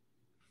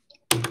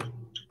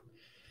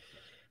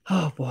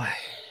 Oh boy.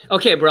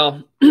 Okay,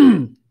 bro.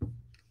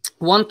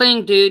 One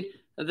thing, dude,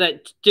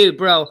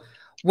 bro,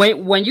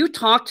 when you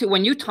talk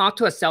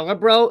to a seller,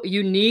 bro,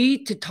 you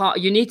need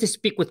to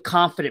speak with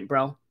confidence,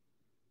 bro.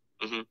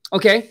 Mm-hmm.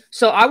 Okay,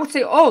 so I would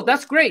say, oh,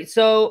 that's great.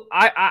 So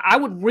I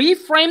would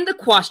reframe the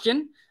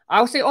question. I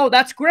would say, oh,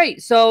 that's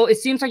great. So it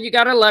seems like you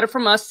got a letter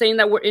from us saying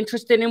that we're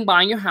interested in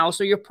buying your house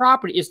or your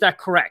property. Is that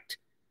correct?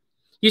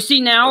 You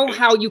see now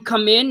how you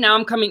come in. Now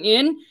I'm coming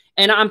in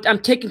and I'm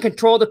taking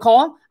control of the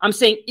call. I'm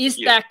saying, is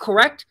that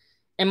correct?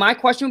 And my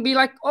question would be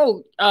like,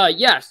 oh,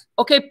 yes.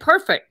 Okay,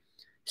 perfect.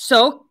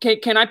 So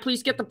can I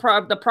please get the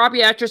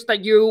property address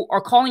that you are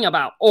calling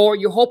about or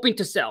you're hoping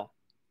to sell?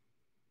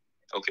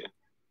 Okay.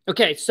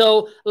 Okay,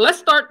 so let's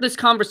start this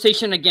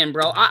conversation again,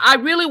 bro. I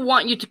really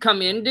want you to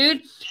come in,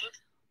 dude,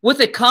 with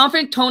a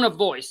confident tone of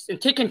voice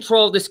and take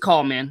control of this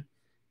call, man.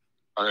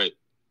 All right.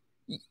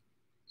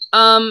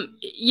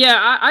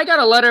 Yeah, I got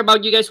a letter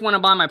about you guys want to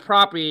buy my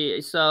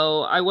property,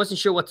 so I wasn't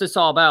sure what this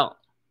all about.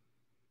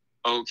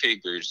 Okay,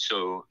 good.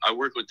 So I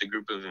work with a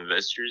group of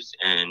investors,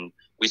 and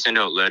we send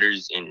out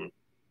letters in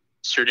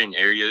certain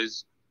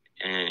areas,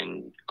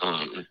 and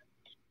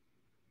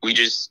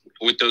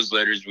with those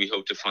letters, we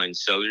hope to find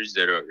sellers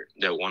that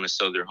want to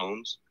sell their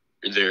homes,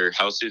 or their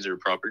houses or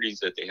properties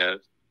that they have.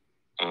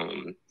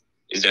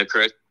 Is that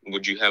correct?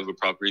 Would you have a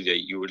property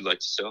that you would like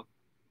to sell?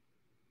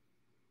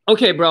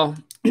 Okay, bro.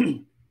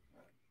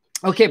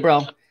 Okay,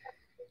 bro.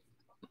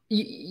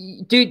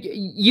 Dude,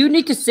 you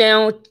need to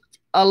sound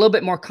a little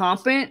bit more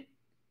confident.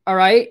 All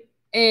right.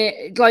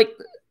 And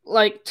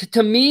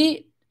to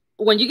me,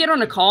 when you get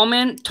on a call,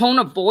 man, tone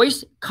of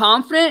voice,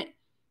 confident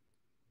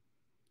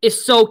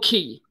is so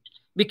key,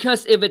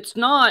 because if it's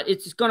not,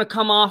 it's going to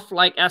come off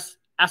like as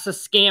a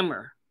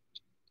scammer.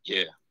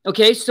 Yeah.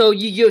 Okay. So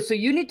you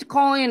need to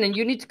call in and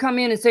you need to come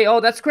in and say, oh,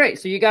 that's great.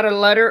 So you got a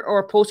letter or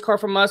a postcard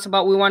from us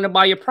about we want to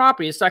buy your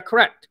property. Is that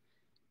correct?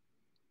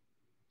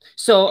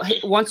 So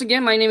once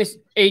again, my name is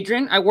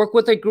Adrian. I work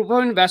with a group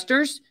of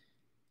investors,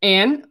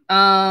 and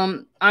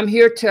I'm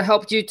here to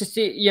help you to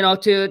see,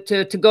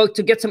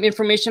 to get some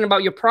information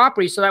about your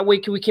property, so that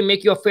way we can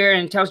make you a fair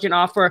and intelligent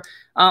offer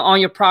on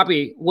your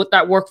property. Would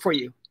that work for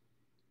you?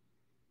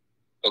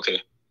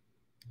 Okay.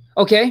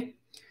 Okay.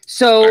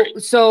 So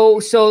right. so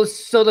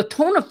the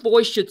tone of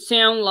voice should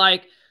sound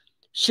like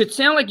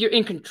you're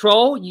in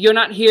control. You're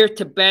not here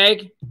to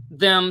beg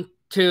them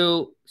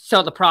to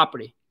sell the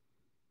property.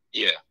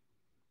 Yeah.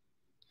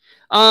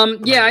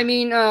 Yeah,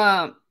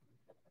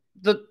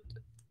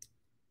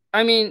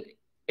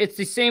 it's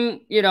the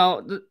same,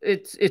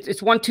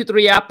 it's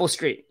 123 Apple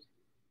Street.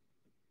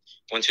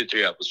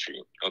 123 Apple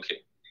Street.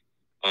 Okay.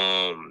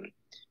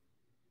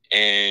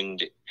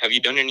 And have you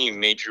done any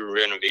major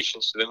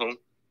renovations to the home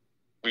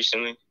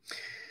recently?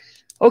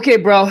 Okay,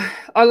 bro.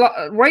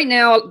 Right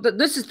now,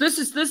 this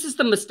is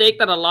the mistake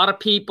that a lot of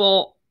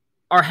people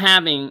are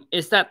having,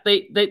 is that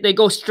they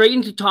go straight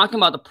into talking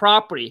about the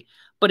property.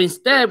 But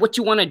instead, what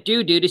you want to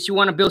do, dude, is you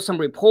want to build some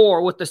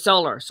rapport with the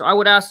seller. So I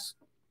would ask,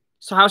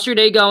 so how's your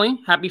day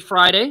going? Happy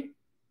Friday.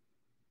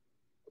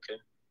 Okay.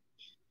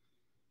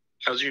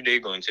 How's your day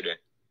going today?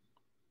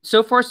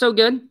 So far, so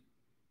good.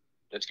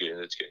 That's good.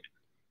 That's good.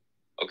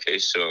 Okay,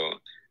 so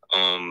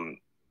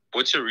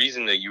what's the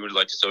reason that you would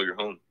like to sell your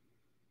home?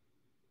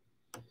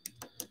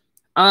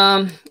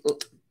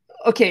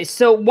 Okay,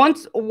 so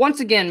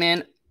once again,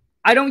 man,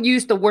 I don't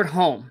use the word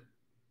home.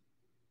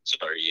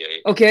 Sorry,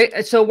 yeah.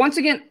 Okay, so once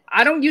again,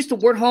 I don't use the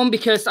word home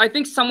because I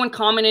think someone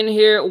commented in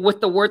here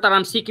with the word that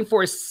I'm seeking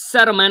for is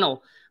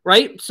sentimental,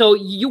 right? So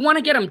you want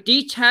to get them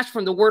detached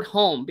from the word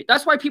home.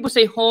 That's why people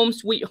say home,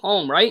 sweet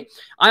home, right?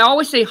 I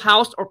always say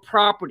house or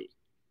property.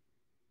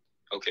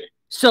 Okay.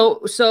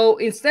 So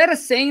instead of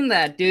saying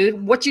that,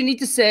 dude, what you need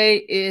to say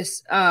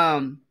is,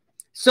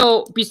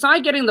 so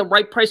besides getting the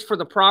right price for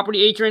the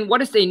property, Adrian,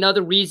 what is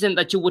another reason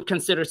that you would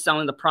consider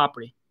selling the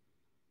property?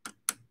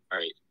 All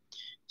right.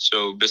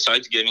 So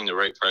besides getting the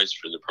right price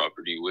for the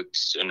property,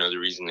 what's another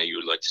reason that you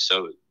would like to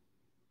sell it?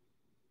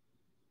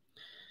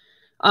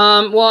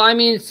 Well, I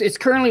mean, it's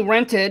currently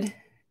rented.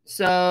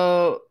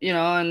 So,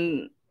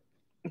 and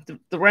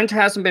the renter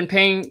hasn't been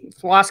paying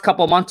for the last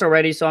couple of months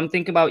already. So I'm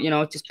thinking about,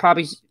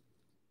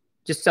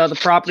 just sell the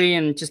property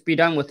and just be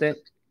done with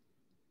it.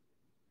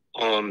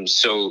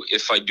 So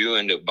if I do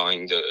end up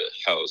buying the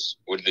house,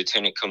 would the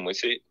tenant come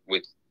with it,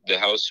 with the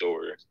house,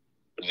 or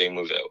would they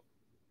move out?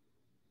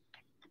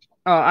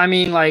 I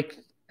mean, like,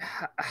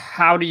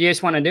 how do you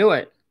just want to do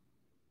it?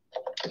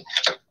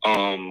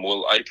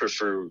 Well, I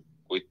prefer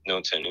with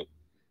no tenant,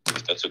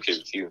 if that's okay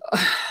with you.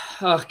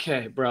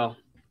 Okay, bro.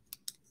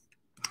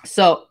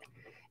 So,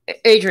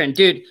 Adrian,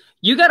 dude,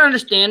 you got to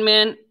understand,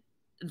 man,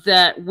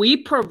 that we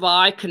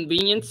provide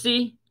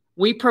conveniency.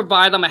 We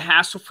provide them a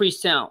hassle-free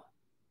sale.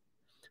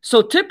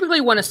 So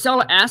typically when a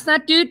seller asks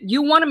that, dude,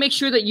 you want to make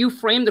sure that you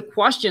frame the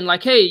question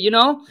like, hey, you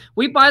know,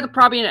 we buy the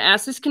property in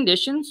as-is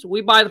conditions.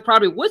 We buy the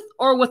property with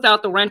or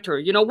without the renter.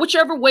 You know,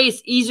 whichever way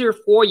is easier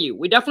for you.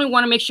 We definitely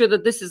want to make sure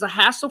that this is a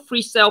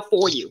hassle-free sale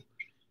for you.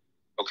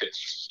 Okay.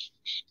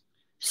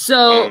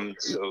 So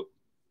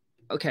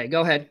okay,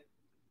 go ahead.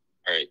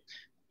 All right.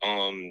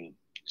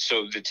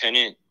 So the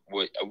tenant,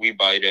 we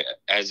buy it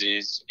as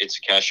is. It's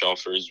a cash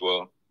offer as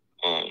well.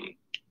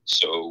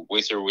 So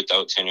with or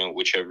without tenant,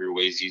 whichever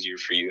way is easier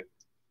for you.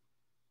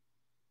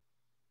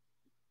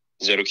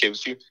 Is that okay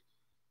with you?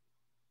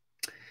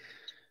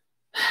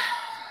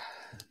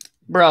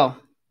 Bro,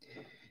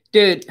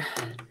 dude,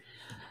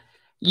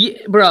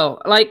 bro,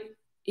 like,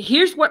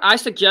 here's what I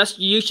suggest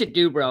you should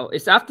do, bro.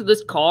 It's after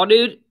this call,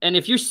 dude, and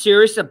if you're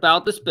serious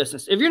about this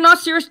business. If you're not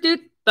serious,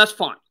 dude, that's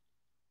fine.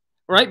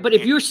 Right? But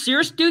if you're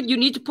serious, dude, you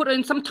need to put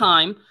in some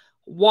time.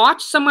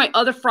 Watch some of my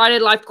other Friday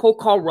Live cold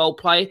call role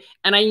play,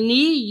 and I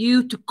need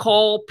you to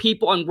call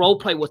people and role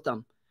play with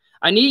them.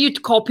 I need you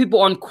to call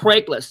people on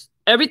Craigslist.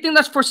 Everything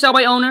that's for sale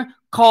by owner,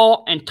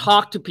 call and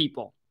talk to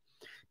people.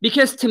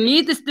 Because to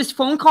me, this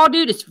phone call,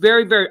 dude, is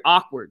very, very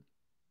awkward.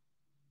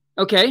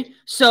 Okay?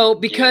 So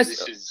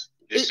because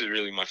this is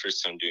really my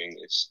first time doing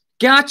this.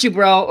 Got you,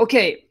 bro.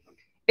 Okay.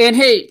 And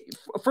hey,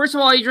 first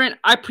of all, Adrian,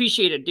 I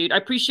appreciate it, dude. I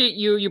appreciate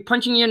you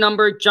punching your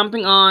number,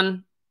 jumping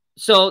on.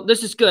 So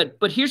this is good.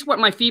 But here's what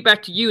my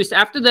feedback to you is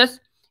after this,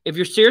 if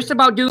you're serious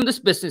about doing this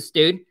business,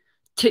 dude,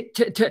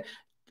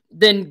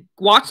 then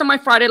watch some of my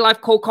Friday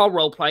Live cold call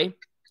role play.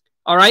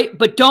 All right?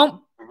 But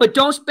don't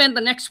spend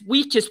the next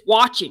week just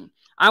watching.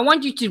 I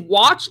want you to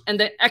watch and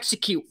then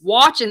execute.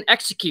 Watch and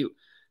execute.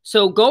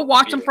 So go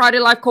watch some Friday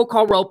Live cold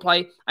call role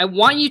play. I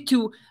want you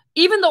to,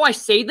 even though I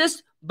say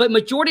this, but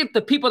majority of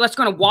the people that's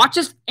going to watch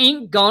us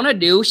ain't going to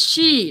do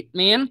shit,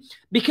 man.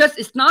 Because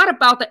it's not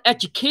about the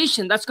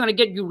education that's going to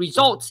get you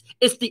results.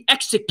 It's the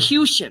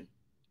execution.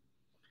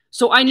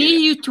 So I need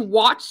you to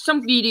watch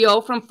some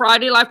video from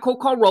Friday Live cold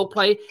call role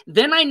play.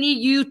 Then I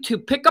need you to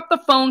pick up the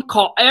phone,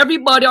 call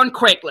everybody on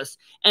Craigslist,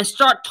 and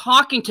start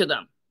talking to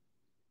them.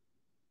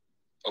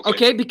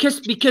 Okay?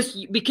 Because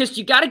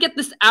you got to get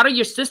this out of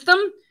your system.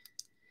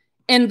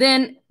 And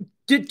then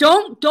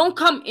don't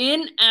come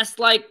in as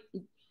like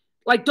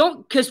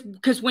don't,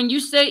 because when you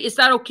say, is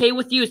that okay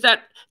with you? Is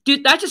that,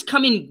 dude, that's just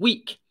coming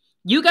weak.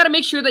 You got to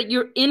make sure that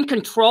you're in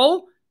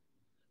control.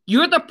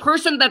 You're the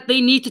person that they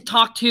need to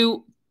talk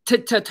to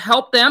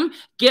help them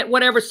get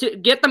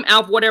them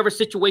out of whatever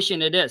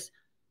situation it is.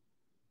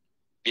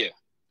 Yeah.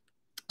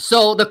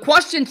 So the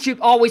question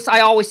I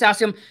always ask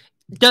them,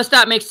 does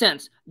that make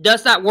sense?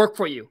 Does that work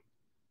for you?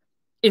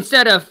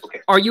 Instead of,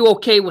 are you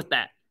okay with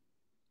that?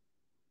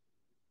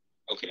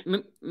 Okay.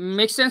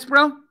 Makes sense,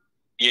 bro?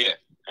 Yeah,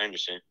 I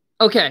understand.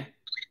 Okay.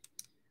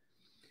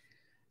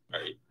 All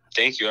right.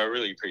 Thank you. I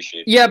really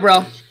appreciate it. Yeah,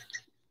 bro.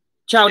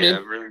 Ciao, dude. I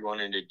really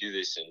wanted to do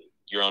this, and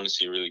you're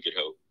honestly a really good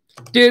help.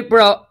 Dude,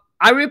 bro,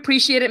 I really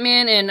appreciate it,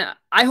 man, and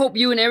I hope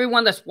you and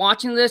everyone that's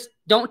watching this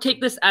don't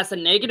take this as a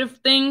negative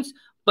things,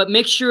 but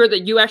make sure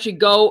that you actually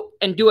go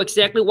and do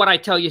exactly what I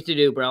tell you to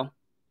do, bro. All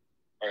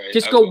right,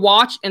 just go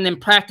watch and then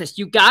practice.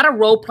 You got to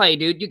role play,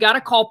 dude. You got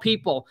to call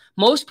people.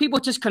 Most people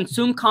just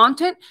consume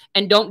content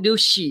and don't do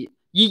shit.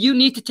 You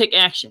need to take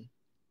action.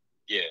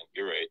 Yeah,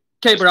 you're right.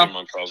 Okay, bro. That's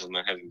been my problem.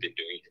 I haven't been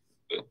doing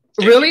it.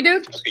 Really,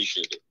 dude? I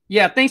appreciate it.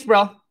 Yeah, thanks,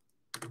 bro.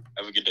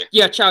 Have a good day.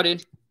 Yeah, ciao,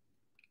 dude.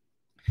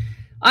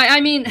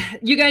 I mean,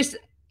 you guys,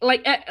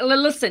 like,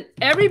 listen,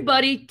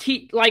 everybody,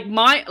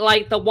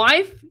 like the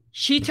wife,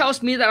 she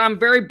tells me that I'm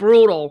very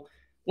brutal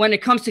when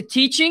it comes to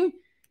teaching,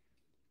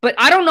 but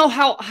I don't know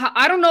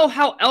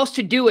how else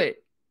to do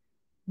it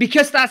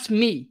because that's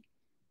me,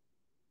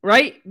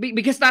 right?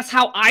 Because that's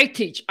how I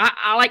teach.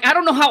 I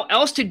don't know how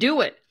else to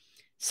do it.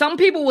 Some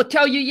people will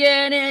tell you,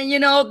 yeah, you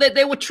know, that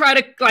they would try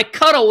to like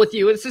cuddle with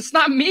you. It's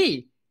not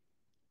me.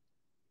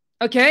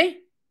 Okay?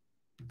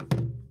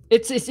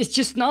 It's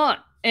just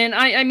not. And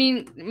I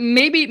mean,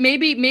 maybe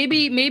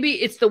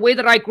it's the way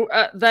that I grew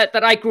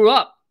that I grew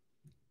up.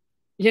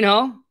 You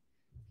know,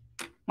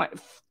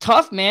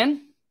 tough,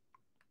 man.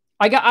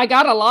 I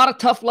got a lot of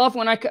tough love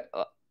when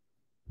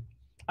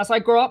as I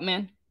grew up,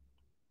 man.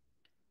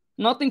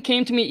 Nothing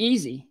came to me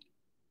easy.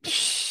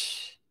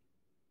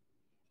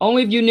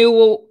 Only if you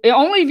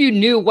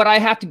knew what I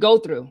have to go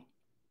through.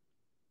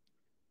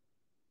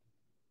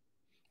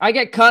 I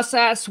get cussed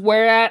at,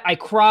 swear at, I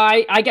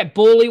cry, I get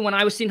bullied when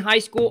I was in high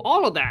school,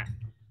 all of that.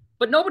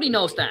 But nobody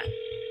knows that.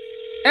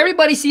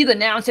 Everybody see the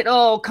now and said,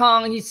 oh,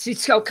 Kong,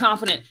 he's so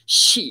confident.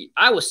 Shit,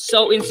 I was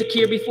so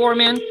insecure before,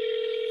 man.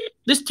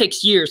 This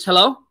takes years.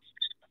 Hello?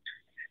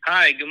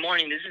 Hi, good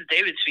morning. This is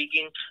David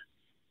speaking.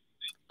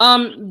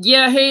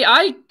 Yeah, hey,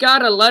 I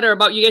got a letter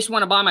about you guys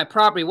want to buy my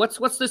property. What's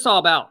this all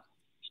about?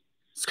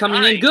 It's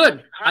coming in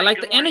good. I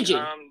like the energy.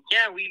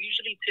 Yeah, we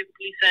usually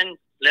typically send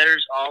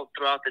letters all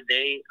throughout the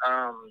day.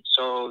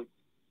 So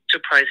to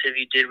price if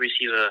you did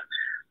receive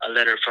a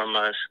letter from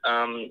us.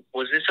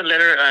 Was this a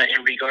letter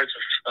in regards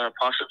of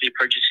possibly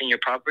purchasing your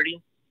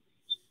property?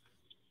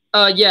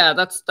 Yeah,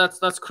 that's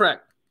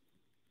correct.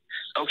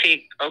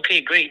 Okay,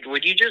 great.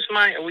 Would you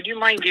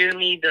mind giving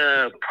me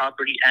the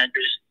property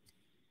address?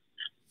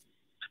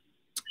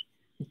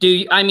 Do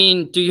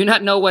you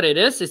not know what it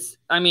is?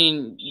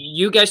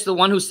 You guys are the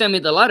one who sent me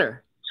the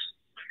letter.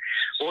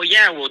 Well,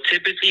 yeah. Well,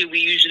 typically we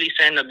usually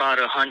send about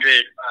 100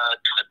 to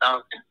 1,000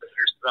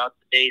 letters throughout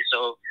the day.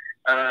 So,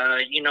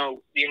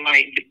 we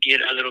might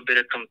get a little bit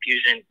of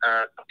confused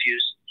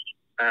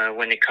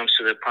when it comes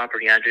to the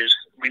property address.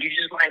 Would you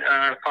just mind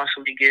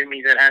possibly giving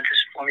me that address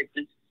for me,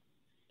 please?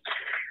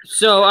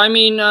 So,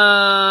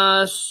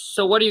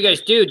 so what do you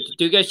guys do?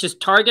 Do you guys just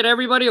target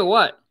everybody or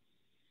what?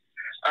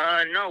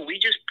 No,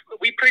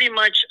 we pretty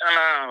much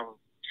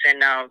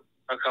send out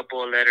a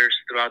couple of letters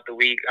throughout the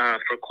week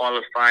for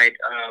qualified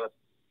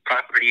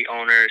property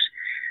owners.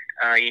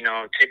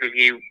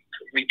 Typically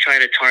we try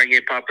to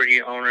target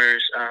property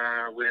owners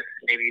with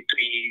maybe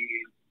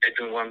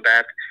 3-bedroom,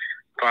 1-bath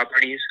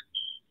properties.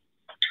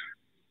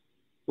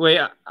 Wait,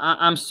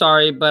 I'm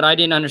sorry, but I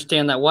didn't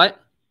understand that. What?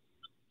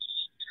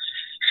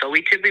 So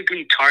we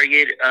typically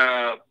target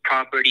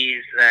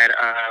properties that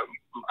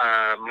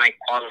might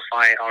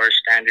qualify our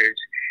standards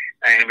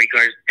in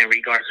regards to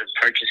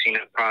purchasing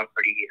a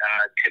property.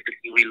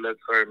 Typically, we look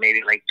for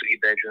maybe like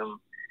 3-bedroom,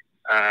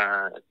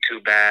 2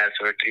 baths,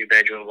 or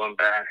 3-bedroom, 1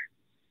 bath,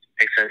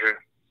 etc.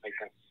 Like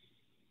that.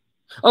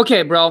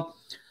 Okay, bro,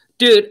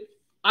 dude,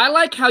 I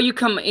like how you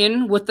come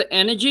in with the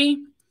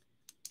energy.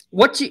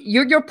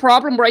 Your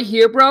problem right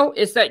here, bro,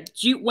 is that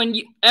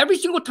every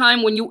single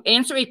time when you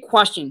answer a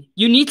question,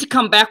 you need to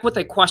come back with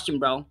a question,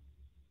 bro.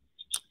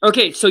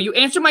 Okay, so you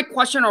answered my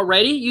question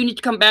already. You need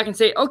to come back and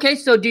say, okay,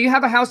 so do you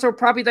have a house or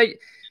property that,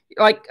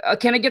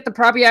 can I get the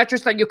property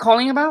address that you're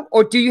calling about?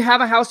 Or do you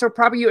have a house or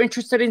property you're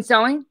interested in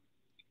selling?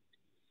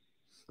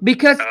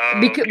 Because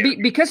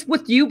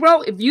with you,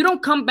 bro, if you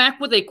don't come back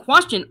with a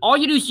question, all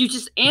you do is you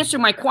just answer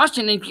my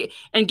question,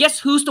 and guess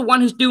who's the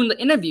one who's doing the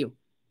interview?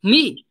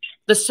 Me,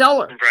 the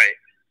seller. Right.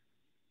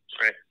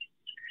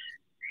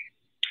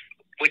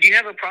 Would you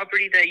have a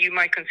property that you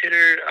might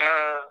consider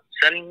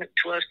selling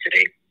to us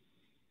today?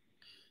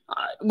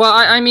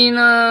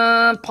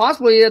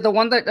 Possibly the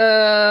one that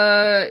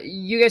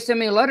you guys sent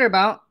me a letter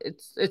about.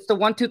 It's the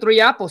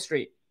 123 Apple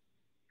Street.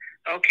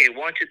 Okay,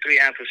 123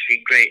 Apple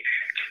Street. Great.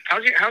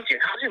 How's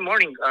your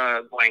morning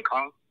going,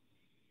 Kong?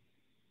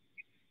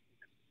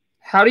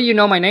 How do you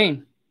know my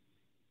name?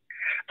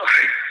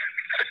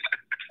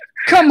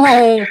 Come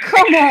on,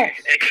 man.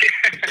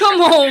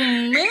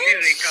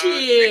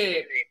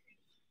 Shit.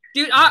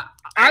 Dude, I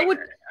would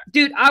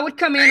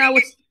come in. I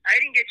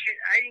didn't get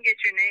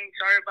your name.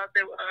 Sorry about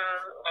that.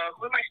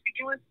 Who am I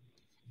speaking with?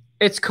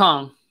 It's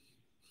Kong.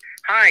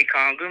 Hi,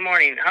 Kong. Good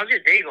morning. How's your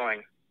day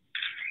going?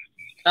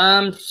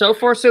 So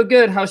far so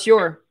good. How's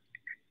yours?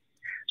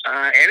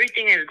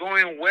 Everything is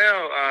going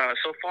well.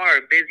 So far,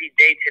 a busy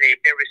day today.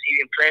 I've been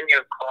receiving plenty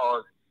of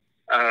calls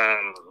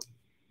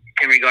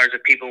in regards to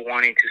people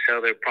wanting to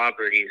sell their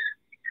properties.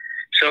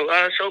 So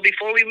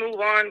before we move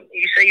on,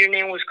 you say your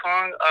name was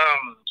Kong.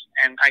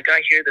 And I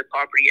got here the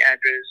property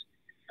address,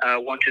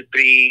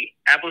 123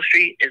 Apple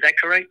Street. Is that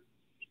correct?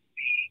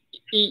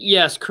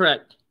 Yes,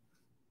 correct.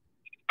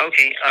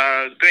 Okay,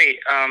 great.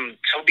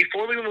 So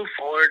before we move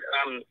forward,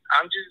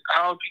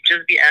 I'll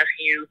just be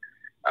asking you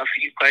a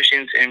few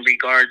questions in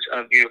regards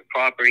of your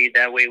property.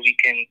 That way we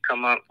can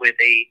come up with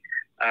a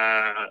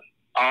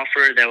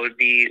offer that will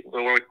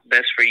work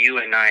best for you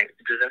and I.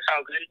 Does that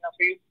sound good enough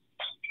for you?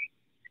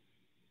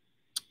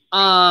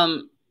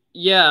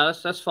 Yeah,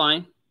 that's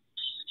fine.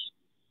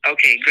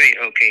 Okay, great.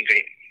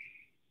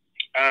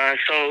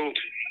 So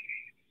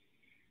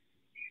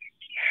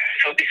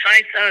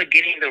besides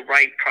getting the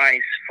right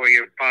price for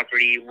your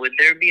property, would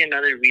there be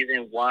another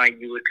reason why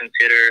you would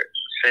consider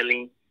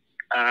selling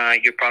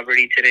your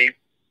property today?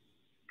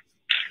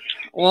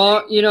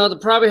 Well, the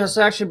property has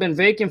actually been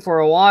vacant for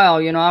a while.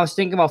 I was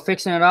thinking about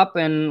fixing it up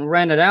and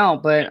rent it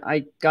out, but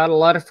I got a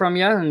letter from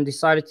you and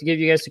decided to give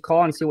you guys a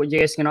call and see what you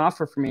guys can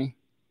offer for me.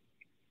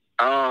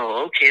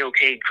 Oh, okay,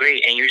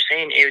 great. And you're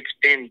saying it's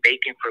been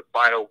vacant for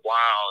quite a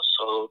while.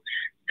 So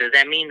does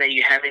that mean that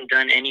you haven't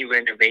done any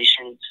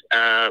renovations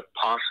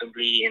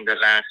possibly in the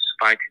last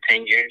 5 to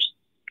 10 years?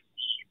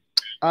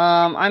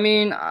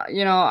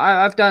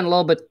 I've done a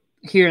little bit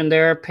here and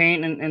there,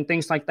 paint and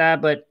things like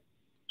that, but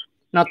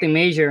nothing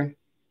major.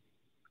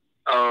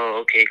 Oh,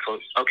 okay, cool.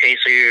 Okay,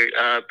 so you're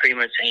pretty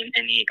much saying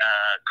any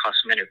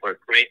cosmetic work,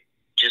 right?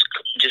 Just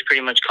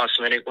pretty much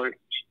cosmetic work?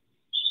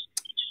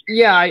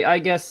 Yeah, I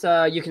guess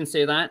you can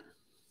say that.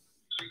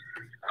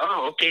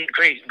 Oh, okay,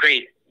 great.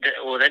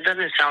 Well, that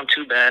doesn't sound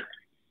too bad.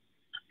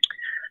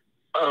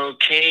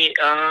 Okay,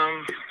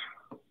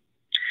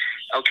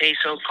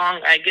 so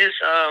Kong, I guess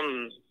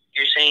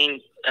you're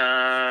saying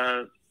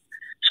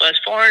so as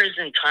far as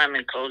in time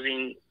and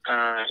closing,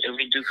 if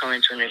we do come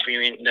into an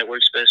agreement that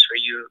works best for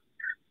you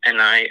and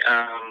I,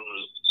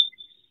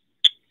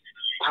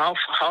 how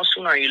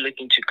soon are you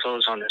looking to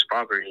close on this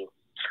property?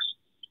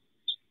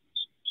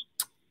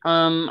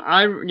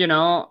 I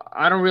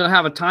don't really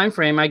have a time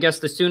frame. I guess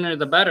the sooner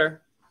the better.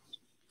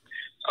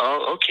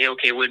 Oh,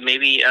 okay. Would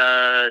maybe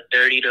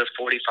 30 to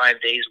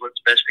 45 days work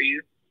best for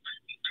you?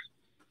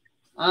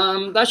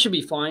 That should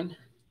be fine.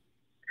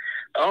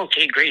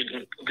 Okay, great.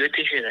 Good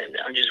to hear that.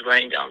 I'm just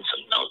writing down some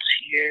notes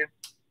here.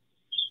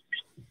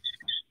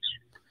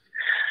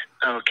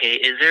 Okay,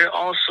 is there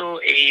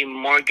also a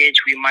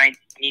mortgage we might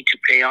need to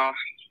pay off?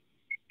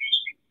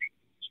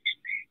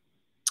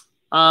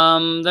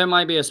 There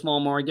might be a small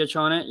mortgage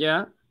on it,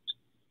 yeah.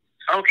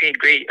 Okay,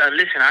 great.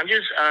 Listen, I'm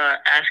just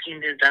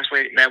asking this.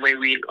 That way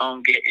we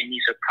don't get any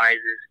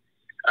surprises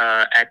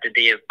at the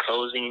day of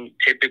closing.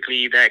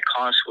 Typically, that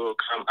cost will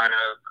come out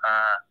of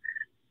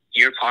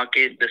your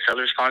pocket, the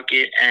seller's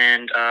pocket,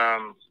 and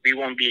we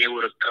won't be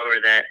able to cover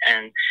that.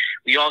 And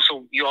you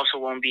also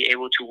won't be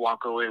able to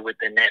walk away with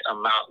the net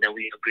amount that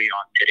we agree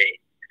on today.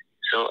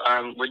 So,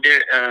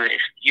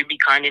 if you'd be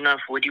kind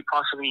enough, would you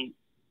possibly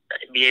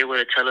be able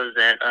to tell us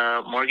that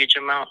mortgage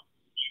amount?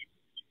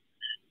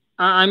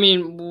 I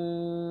mean,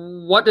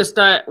 what does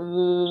that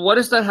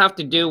have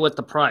to do with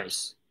the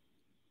price?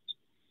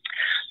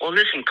 Well,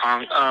 listen,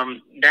 Kong.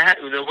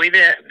 The way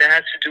that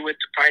has to do with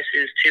the price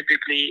is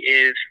typically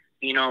if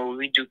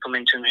we do come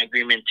into an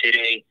agreement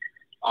today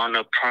on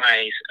a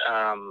price,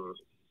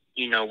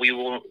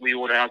 we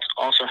would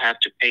also have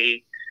to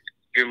pay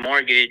your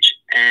mortgage,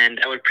 and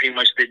that would pretty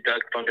much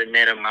deduct from the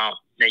net amount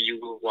that you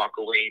will walk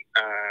away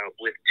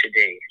with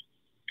today.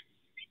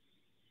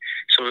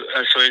 So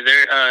is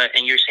there?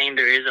 And you're saying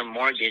there is a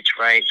mortgage,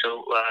 right?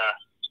 So,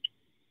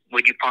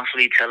 would you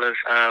possibly tell us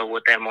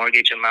what that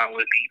mortgage amount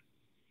would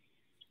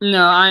be?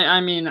 No, I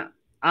mean,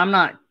 I'm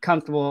not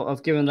comfortable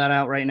of giving that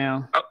out right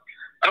now. Oh,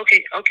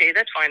 okay,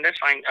 that's fine.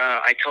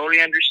 I totally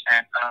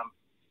understand.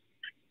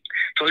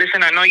 So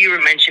listen, I know you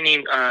were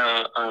mentioning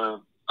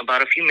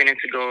about a few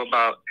minutes ago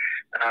about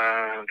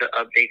the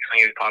updates on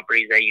your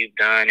properties that you've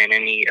done and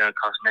any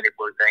cosmetic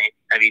work that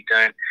have you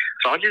done.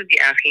 So I'll just be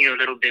asking you a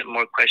little bit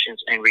more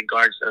questions in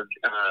regards of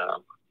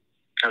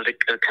the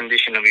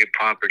condition of your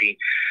property.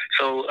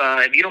 So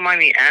if you don't mind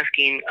me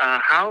asking,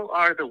 how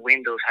are the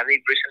windows? Have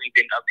they recently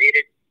been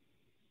updated?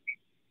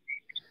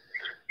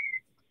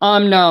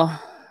 No,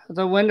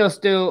 the window's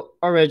still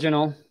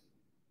original.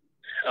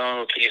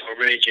 Okay,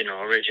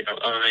 original.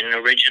 And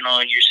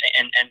original, you're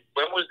saying, and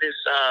when was this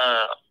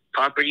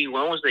property?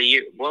 When was the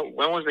year?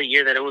 When was the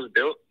year that it was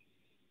built?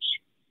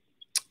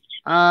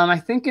 I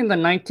think in the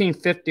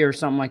 1950 or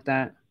something like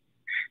that.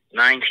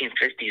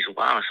 1950s.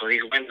 Wow. So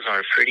these windows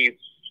are pretty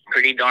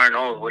darn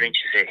old, wouldn't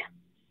you say?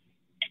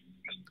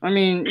 I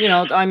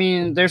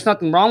mean, there's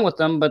nothing wrong with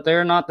them, but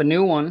they're not the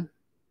new one.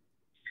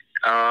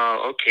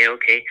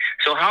 Okay.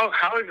 So how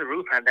is the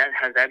roof? Has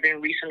that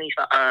been recently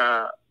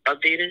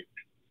updated?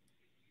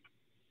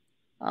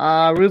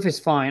 Roof is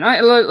fine.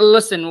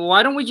 Listen,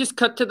 why don't we just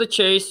cut to the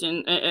chase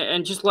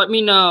and just let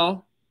me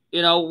know,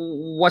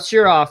 what's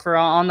your offer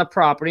on the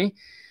property?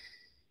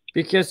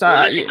 Because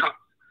listen,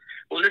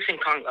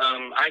 Kong,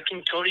 I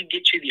can totally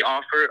get you the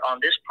offer on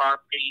this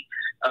property.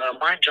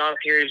 My job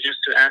here is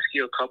just to ask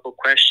you a couple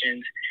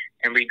questions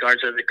in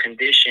regards of the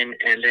condition,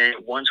 and then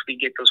once we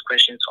get those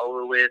questions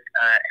over with,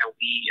 and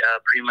we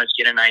pretty much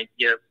get an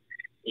idea of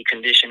the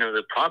condition of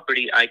the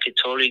property, I could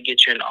totally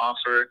get you an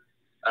offer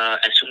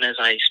as soon as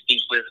I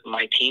speak with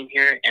my team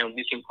here, and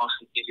we can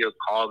possibly give you a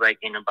call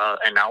back in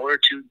about an hour or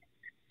two.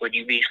 Would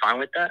you be fine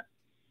with that?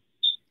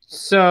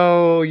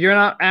 So you're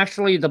not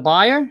actually the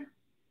buyer?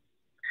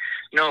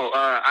 No,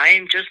 I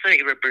am just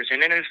a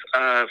representative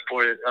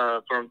for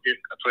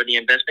the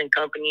investment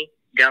company,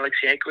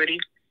 Galaxy Equity.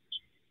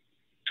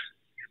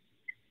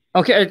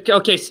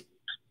 Okay.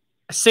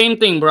 Same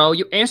thing, bro.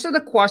 You answer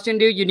the question,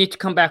 dude. You need to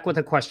come back with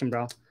a question,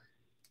 bro.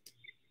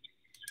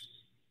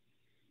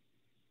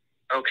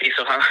 Okay,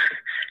 so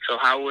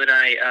how would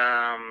I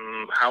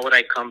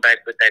come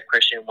back with that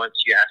question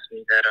once you ask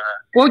me that?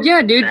 Well,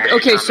 yeah, dude.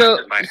 Okay, so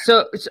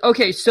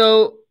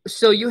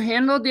you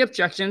handled the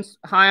objections.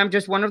 Hi, I'm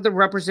just one of the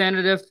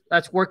representatives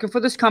that's working for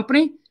this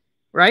company,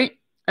 right?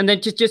 And then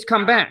just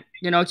come back.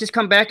 Just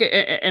come back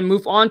and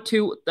move on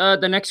to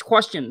the next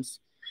questions.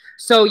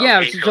 So yeah,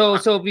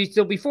 okay,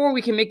 so before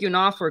we can make you an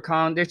offer,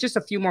 Colin, there's just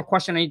a few more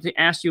questions I need to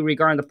ask you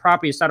regarding the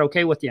property. Is that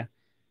okay with you?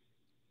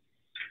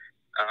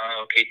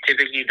 Okay,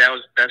 typically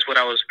that's what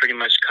I was pretty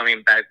much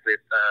coming back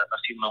with a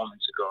few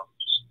moments ago.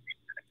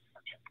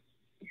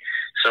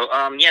 So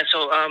I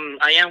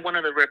am one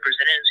of the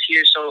representatives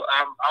here. So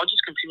I'll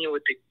just continue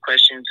with the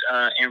questions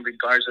in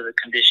regards of the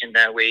condition.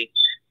 That way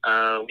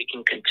we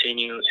can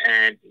continue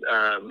and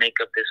make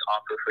up this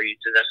offer for you.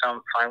 Does that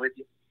sound fine with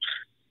you?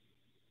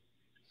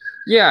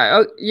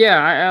 Yeah.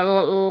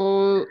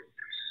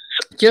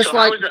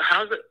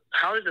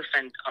 How is the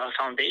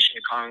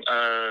foundation, Kong?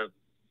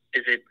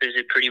 Is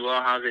it pretty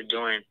well? How's it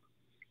doing?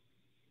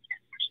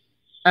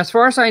 As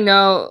far as I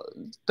know,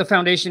 the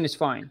foundation is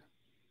fine.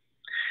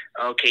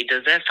 Okay.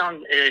 Is that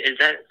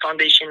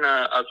foundation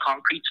a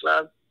concrete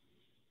slab?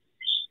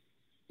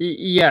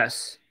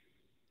 Yes.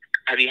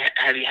 Have you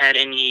had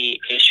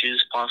any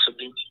issues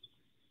possibly?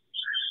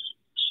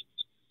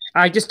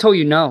 I just told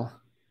you no.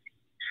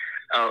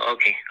 Oh,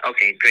 okay.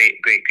 Great.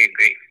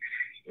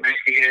 Nice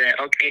to hear that.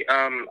 Okay.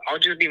 I'll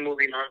just be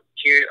moving on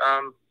here.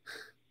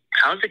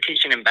 How's the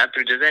kitchen and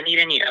bathroom? Does that need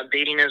any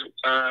updating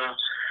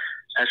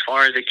as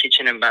far as the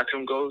kitchen and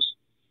bathroom goes.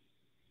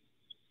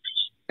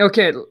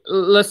 Okay,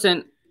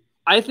 listen,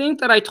 I think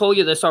that I told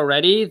you this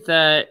already,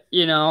 that,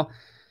 you know,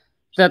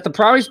 that the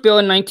property's built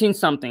in 19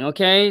 something,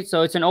 okay?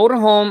 So it's an older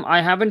home.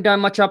 I haven't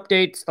done much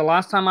updates. The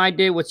last time I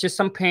did was just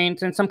some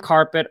paint and some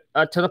carpet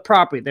to the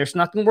property. There's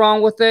nothing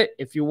wrong with it.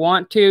 If you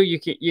want to, you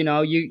can, you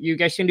know, you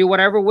guys can do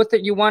whatever with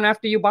it you want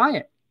after you buy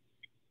it.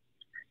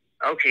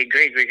 Okay,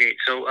 great.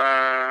 So,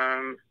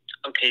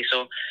 okay,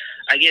 so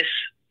I guess,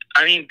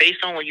 I mean,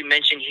 based on what you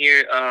mentioned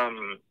here,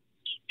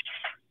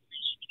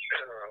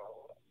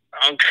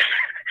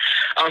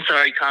 I'm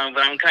sorry, Con,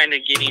 but I'm kind of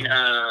getting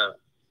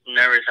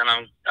nervous,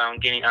 and I'm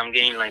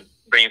getting like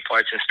brain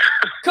farts and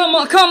stuff. Come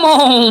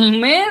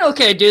on, man.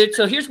 Okay, dude.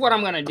 So here's what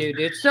I'm gonna do,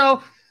 dude.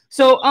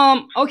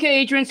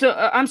 Okay, Adrian. So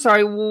I'm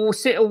sorry.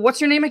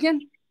 What's your name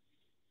again?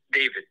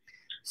 David.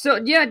 So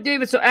yeah,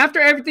 David. So after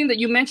everything that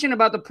you mentioned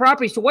about the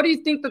property, so what do you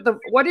think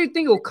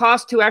it will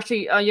cost to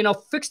actually, you know,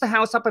 fix the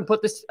house up and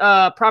put this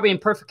property in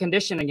perfect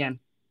condition again?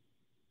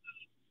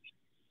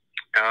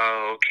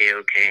 Oh,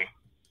 okay.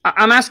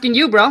 I'm asking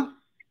you, bro.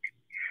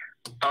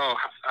 Oh,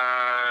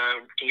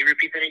 can you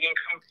repeat that again,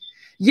 Con?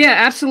 Yeah,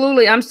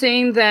 absolutely. I'm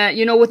saying that,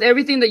 you know, with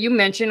everything that you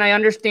mentioned, I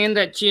understand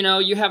that, you know,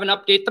 you haven't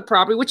updated the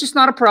property, which is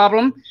not a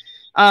problem.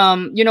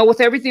 You know,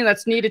 with everything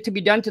that's needed to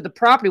be done to the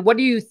property, what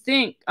do you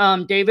think,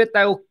 David,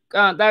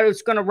 that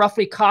is going to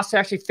roughly cost to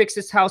actually fix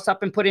this house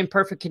up and put it in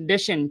perfect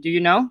condition? Do you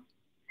know?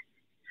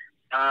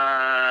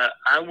 I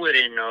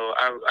wouldn't know.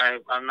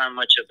 I'm not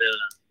much of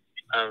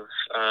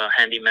a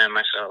handyman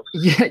myself.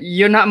 Yeah,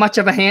 you're not much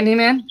of a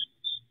handyman?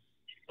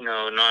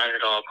 No, not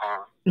at all, Con.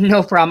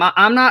 No problem.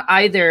 I'm not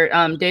either,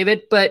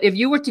 David. But if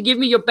you were to give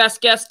me your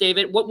best guess,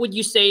 David, what would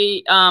you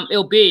say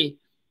it'll be?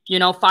 You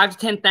know, 5 to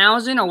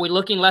 10,000? Are we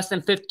looking less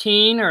than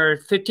 15 or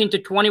 15 to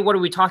 20? What are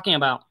we talking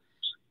about?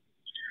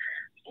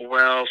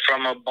 Well,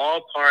 from a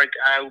ballpark,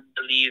 I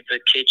believe the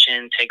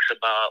kitchen takes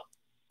about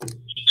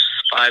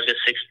 $5,000 to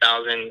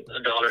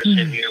 $6,000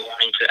 if you're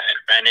wanting to add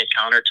granite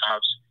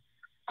countertops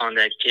on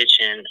that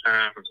kitchen.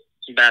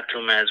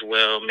 Bathroom as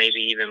well, maybe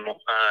even more.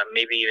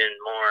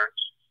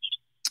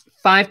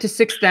 5 to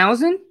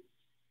 6,000?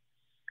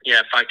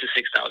 Yeah, 5 to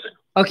 6,000.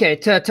 Okay,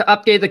 to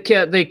update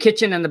the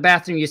kitchen and the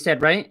bathroom, you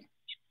said, right?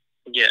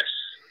 Yes.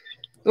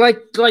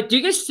 Like, do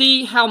you guys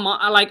see how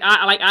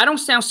I don't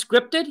sound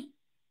scripted?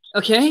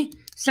 Okay,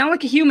 sound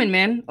like a human,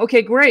 man.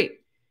 Okay,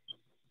 great.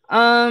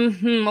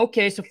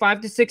 Okay, so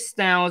 5 to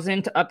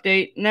 6,000 to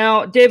update.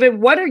 Now, David,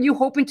 what are you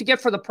hoping to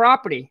get for the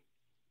property?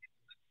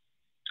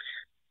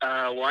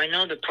 Well, I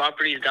know the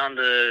properties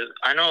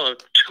I know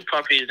 2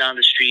 properties down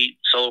the street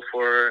sold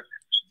for.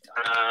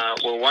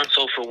 One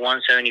sold for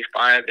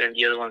 $175 and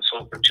the other one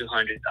sold for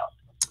 $200,000.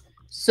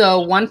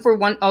 So one for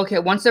one, okay,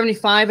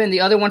 $175 and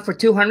the other one for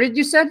 $200.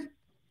 You said?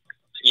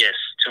 Yes,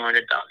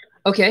 $200,000.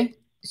 Okay.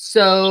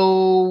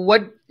 So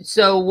what?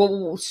 So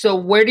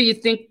where do you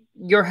think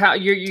your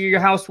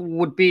house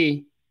would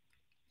be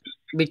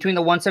between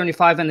the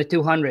 $175 and the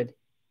 $200?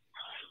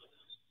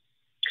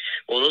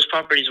 Well, those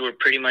properties were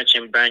pretty much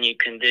in brand new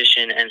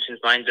condition, and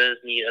since mine does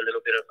need a little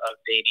bit of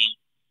updating,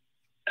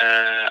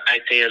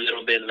 I'd say a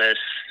little bit less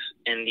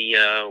in the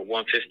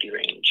 150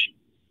 range.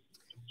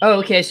 Oh,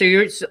 okay. So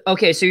you're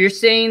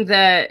saying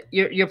that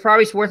your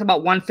property's worth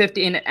about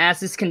 150 in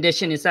as-is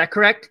condition. Is that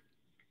correct?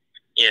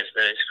 Yes,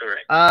 that is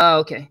correct.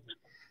 Okay.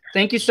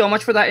 Thank you so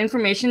much for that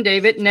information,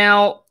 David.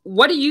 Now,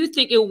 what do you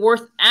think it's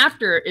worth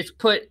after it's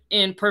put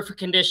in perfect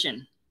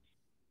condition?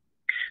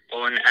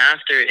 Well, and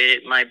after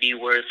it might be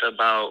worth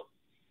about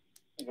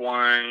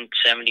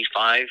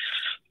 175,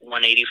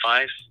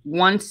 185.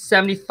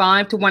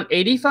 175 to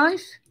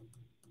 185?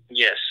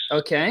 Yes.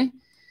 Okay.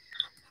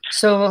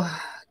 So,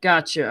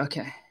 gotcha.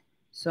 Okay.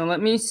 So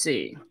let me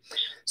see.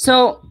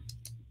 So,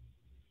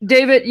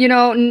 David, you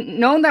know,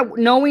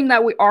 knowing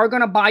that we are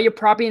going to buy your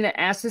property in the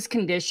as-is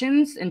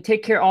conditions and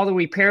take care of all the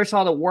repairs,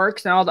 all the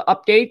works, and all the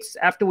updates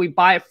after we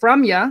buy it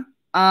from you,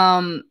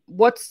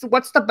 what's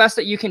the best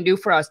that you can do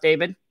for us,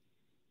 David?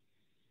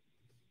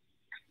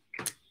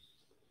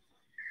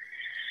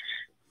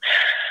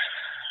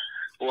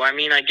 Well, I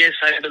mean, I guess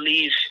I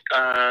believe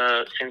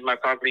since my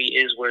property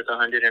is worth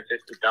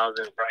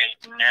 $150,000 right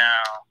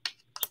now,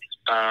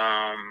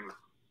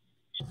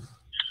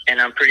 and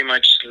I'm pretty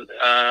much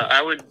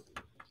I would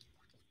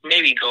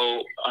maybe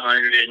go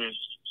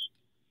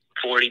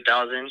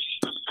 140,000,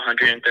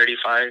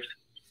 135.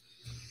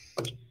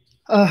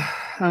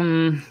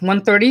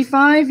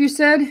 135, you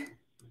said?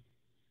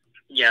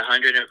 Yeah,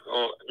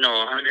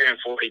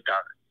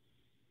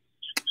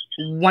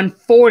 140,000.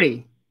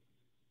 140.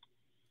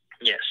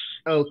 Yes.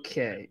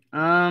 Okay.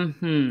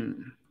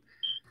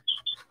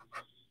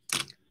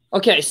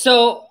 Okay,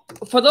 so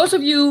for those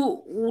of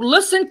you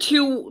listen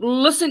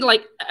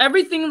like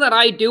everything that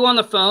I do on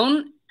the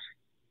phone,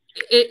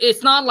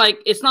 it's not like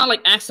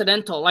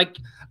accidental. Like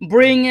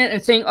bring it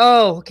and saying,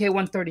 "Oh, okay,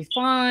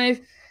 135,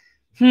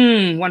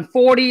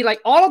 140." Like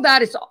all of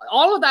that is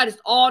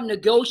all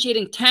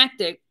negotiating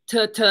tactic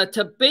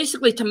to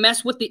basically to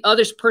mess with the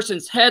other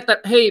person's head.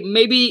 That hey,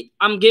 maybe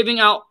I'm giving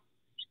out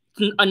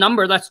a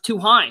number that's too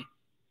high.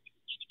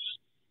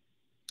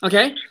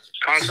 Okay.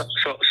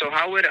 So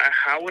how would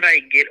I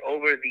get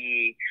over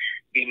the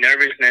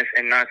nervousness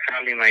and not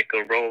sounding like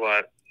a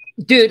robot?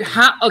 Dude,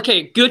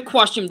 okay, good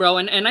question, bro.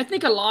 And I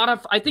think a lot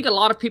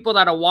of people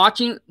that are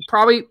watching,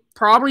 probably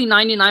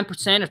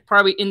 99% is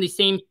probably in the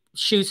same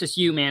shoes as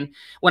you, man.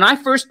 When I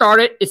first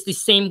started, it's the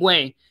same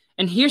way.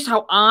 And here's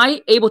how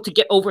I able to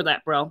get over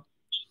that, bro.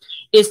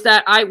 Is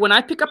that when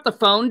I pick up the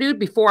phone, dude,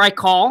 before I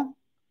call,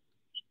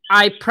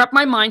 I prep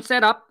my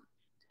mindset up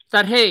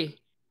that, hey,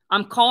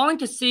 I'm calling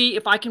to see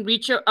if I can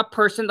reach a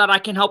person that I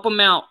can help them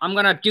out. I'm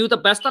going to do the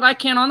best that I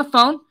can on the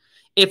phone.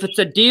 If it's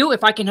a deal,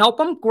 if I can help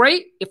them,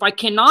 great. If I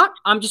cannot,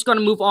 I'm just going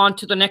to move on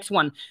to the next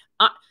one.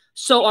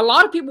 So a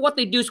lot of people, what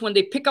they do is when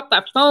they pick up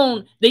that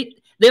phone, they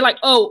like,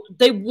 oh,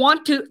 they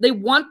want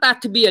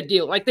that to be a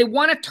deal. Like they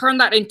want to turn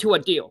that into a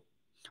deal.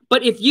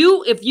 But if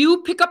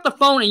you pick up the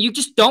phone and you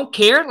just don't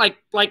care, like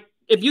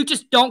if you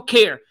just don't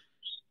care,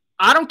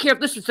 I don't care if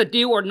this is a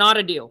deal or not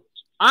a deal.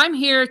 I'm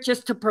here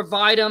just to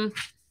provide them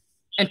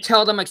and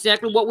tell them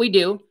exactly what we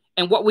do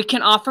and what we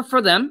can offer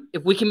for them.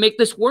 If we can make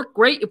this work,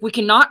 great. If we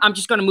cannot, I'm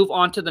just going to move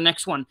on to the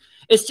next one.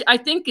 I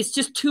think it's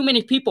just too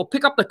many people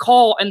pick up the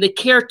call and they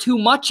care too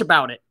much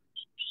about it.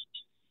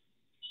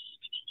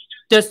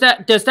 Does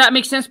that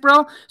make sense,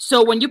 bro?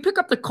 So when you pick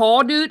up the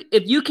call, dude,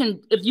 if you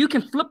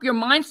can flip your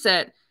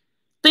mindset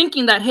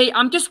thinking that, hey,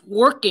 I'm just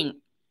working.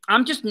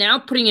 I'm just now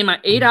putting in my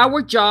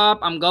 8-hour job.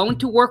 I'm going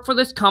to work for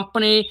this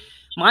company.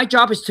 My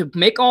job is to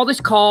make all this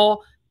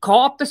call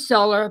up the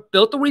seller,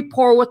 build the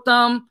rapport with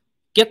them,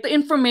 get the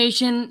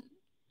information,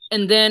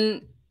 and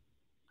then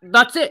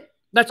that's it.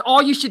 That's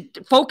all you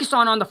should focus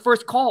on the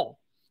first call.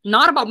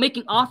 Not about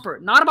making offer,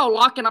 not about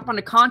locking up on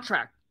the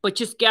contract, but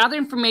just gather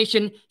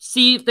information,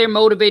 see if they're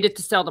motivated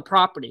to sell the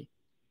property.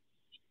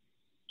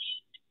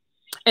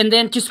 And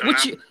then just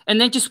switch your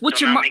mind.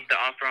 Make the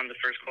offer on the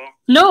first call?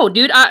 No,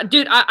 dude.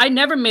 I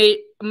never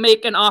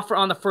make an offer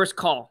on the first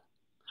call.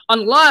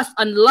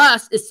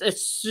 Unless it's a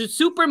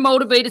super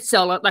motivated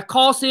seller that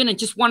calls in and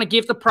just want to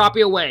give the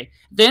property away.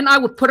 Then I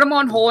would put them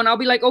on hold and I'll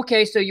be like,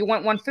 okay, so you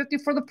want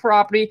 $150 for the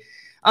property.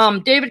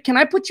 David, can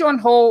I put you on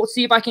hold,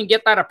 see if I can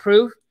get that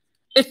approved?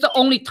 It's the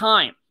only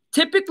time.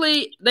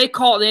 Typically, they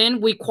call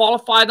in, we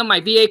qualify them, my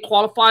VA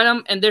qualify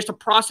them, and there's a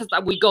process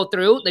that we go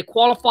through. They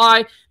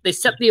qualify, they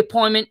set the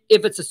appointment.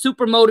 If it's a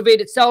super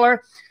motivated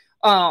seller,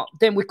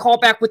 then we call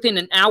back within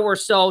an hour or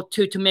so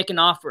to make an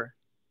offer.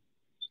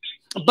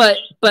 But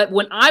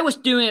when I was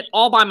doing it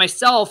all by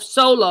myself,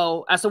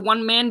 solo, as a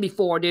one-man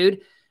before,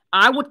 dude,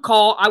 I would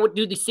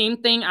do the same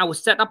thing. I would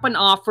set up an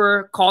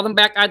offer, call them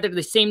back either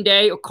the same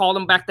day or call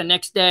them back the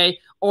next day.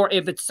 Or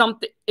if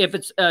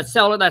it's a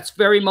seller that's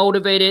very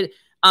motivated,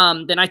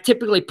 then I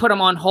typically put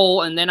them on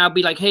hold, and then I'll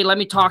be like, hey, let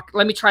me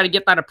try to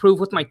get that approved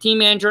with my team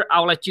manager.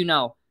 I'll let you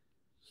know.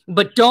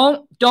 But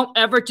don't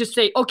ever just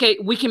say, okay,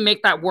 we can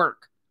make that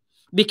work.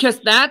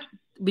 Because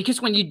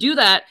when you do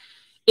that,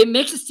 it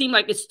makes it seem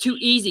like it's too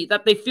easy,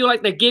 that they feel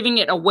like they're giving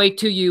it away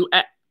to you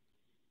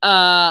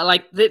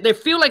they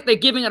feel like they're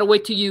giving it away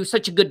to you,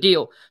 such a good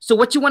deal. So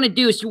what you want to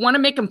do is you want to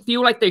make them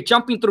feel like they're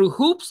jumping through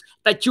hoops,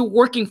 that you're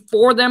working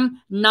for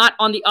them, not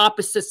on the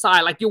opposite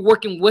side, like you're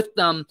working with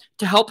them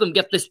to help them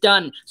get this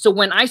done. So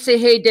when I say,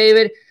 hey,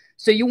 David,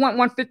 so you want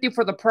 $150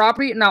 for the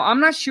property? Now, I'm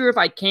not sure if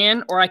I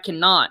can or I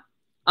cannot.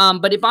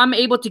 But if I'm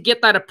able to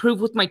get that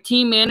approved with my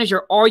team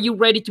manager, are you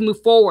ready to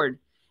move forward?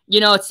 You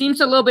know, it seems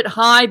a little bit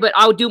high, but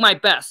I'll do my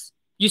best.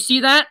 You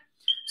see that?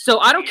 So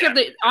I don't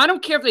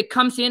care if it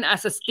comes in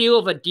as a steal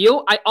of a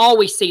deal. I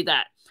always say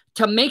that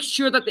to make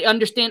sure that they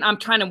understand I'm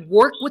trying to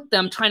work with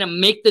them, trying to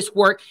make this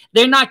work.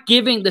 They're not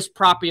giving this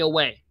property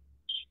away.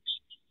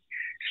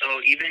 So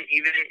even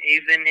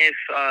if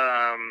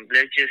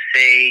let's just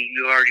say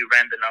you already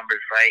ran the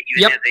numbers, right?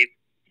 Even if they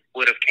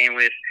would have came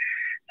with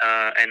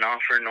an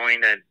offer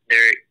knowing that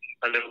they're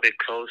a little bit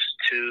close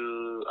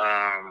to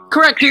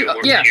correct.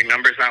 Your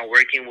numbers not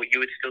working, you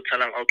would still tell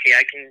them, okay,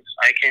 I can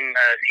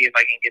see if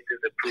I can get this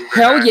approved.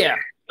 Hell yeah.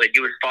 But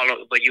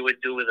you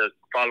would do with a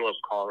follow-up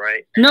call,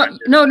 right?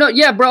 No,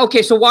 yeah, bro.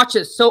 Okay, so watch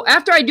this. So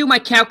after I do my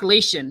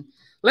calculation,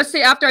 let's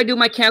say after I do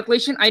my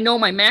calculation, I know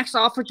my max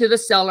offer to the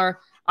seller.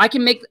 I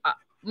can make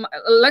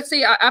let's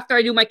say after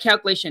I do my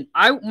calculation,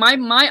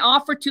 my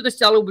offer to the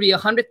seller would be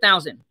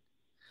 $100,000.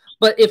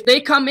 But if they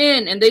come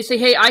in and they say,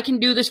 hey, I can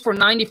do this for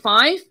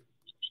 95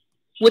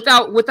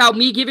 without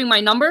me giving my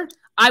number,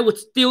 I would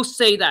still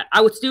say that.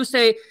 I would still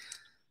say,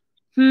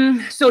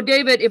 so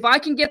David, if I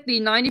can get the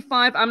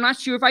 95, I'm not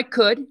sure if I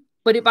could,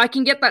 but if I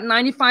can get that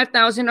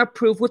 95,000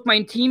 approved with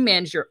my team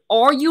manager,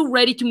 are you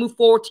ready to move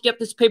forward to get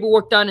this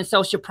paperwork done and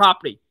sell your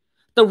property?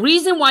 The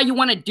reason why you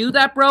want to do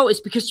that, bro, is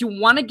because you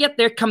want to get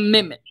their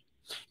commitment.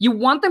 You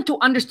want them to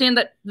understand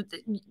that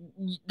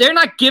they're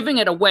not giving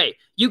it away.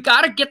 You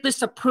got to get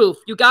this approved.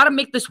 You got to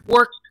make this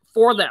work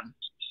for them.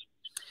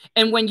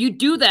 And when you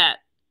do that,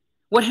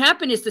 what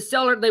happened is the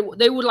seller, they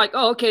would like,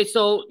 oh, okay,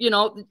 so, you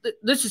know,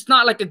 this is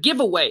not like a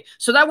giveaway.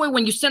 So that way,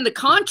 when you send the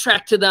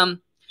contract to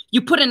them,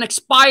 you put an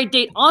expired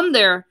date on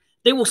there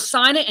they will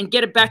sign it and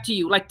get it back to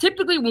you. Like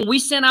typically when we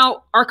send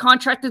out our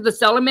contract to the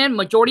seller, man,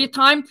 majority of the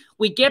time,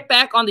 we get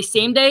back on the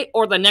same day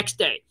or the next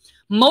day.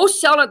 Most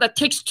seller that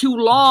takes too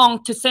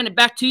long to send it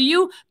back to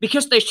you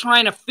because they're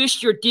trying to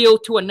fish your deal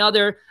to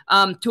another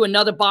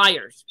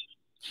buyers.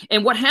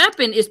 And what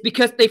happened is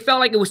because they felt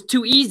like it was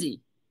too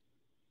easy.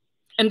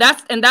 And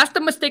that's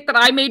the mistake that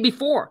I made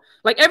before.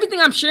 Like everything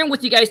I'm sharing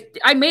with you guys,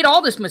 I made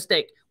all this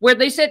mistake where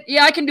they said,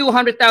 yeah, I can do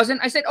 100,000.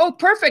 I said, oh,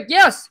 perfect.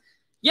 Yes.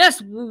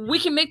 Yes, we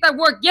can make that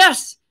work.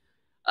 Yes.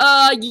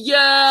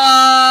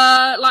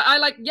 Yeah.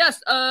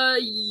 Yes,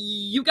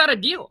 you got a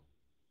deal.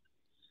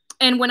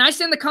 And when I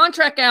send the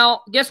contract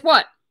out, guess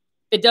what?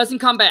 It doesn't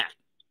come back.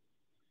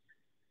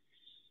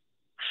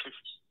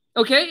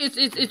 Okay,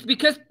 it's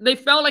because they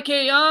felt like,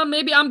 hey,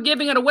 maybe I'm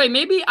giving it away.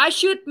 Maybe I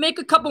should make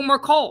a couple more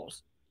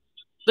calls.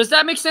 Does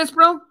that make sense,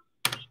 bro?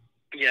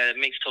 Yeah, it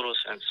makes total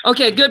sense.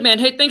 Okay, good, man.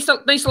 Hey, thanks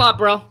a lot,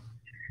 bro.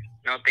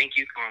 No, thank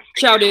you, Con.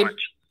 Ciao, dude.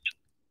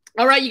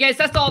 All right, you guys,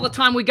 that's all the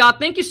time we got.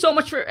 Thank you so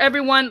much for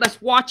everyone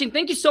that's watching.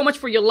 Thank you so much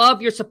for your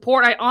love, your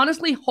support. I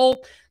honestly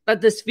hope that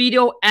this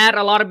video add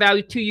a lot of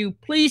value to you.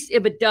 Please,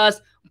 if it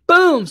does,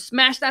 boom,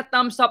 smash that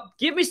thumbs up.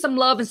 Give me some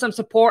love and some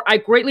support. I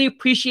greatly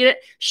appreciate it.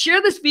 Share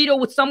this video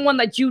with someone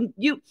that you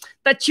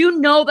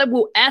know that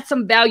will add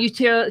some value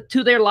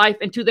to their life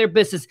and to their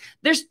business.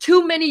 There's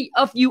too many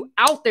of you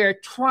out there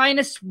trying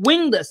to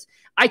swing this.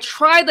 I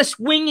tried the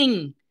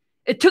swinging.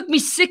 It took me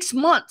 6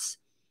 months.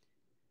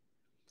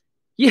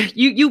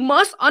 You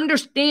must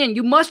understand.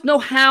 You must know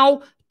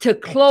how to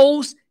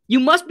close.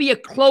 You must be a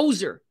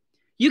closer.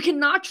 You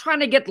cannot try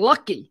to get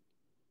lucky.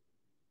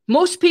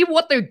 Most people,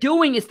 what they're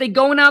doing is they're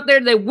going out there,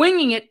 they're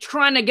winging it,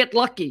 trying to get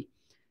lucky.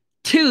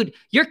 Dude,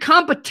 your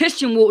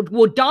competition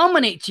will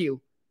dominate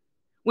you.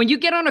 When you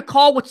get on a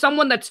call with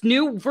someone that's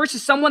new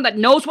versus someone that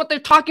knows what they're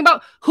talking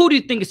about, who do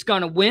you think is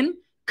going to win?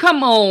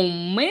 Come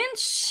on, man.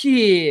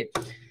 Shit.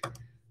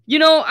 You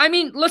know, I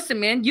mean, listen,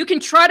 man, you can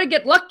try to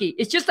get lucky.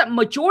 It's just that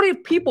majority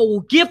of people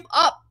will give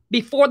up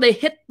before they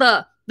hit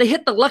the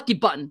lucky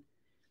button.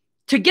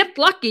 To get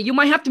lucky, you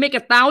might have to make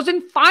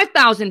 1,000,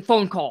 5,000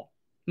 phone call,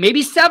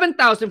 maybe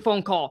 7,000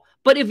 phone call.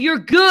 But if you're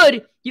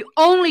good, you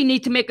only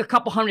need to make a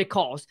couple hundred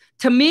calls.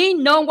 To me,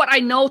 knowing what I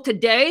know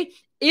today,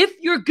 if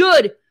you're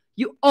good,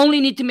 you only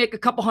need to make a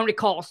couple hundred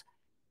calls.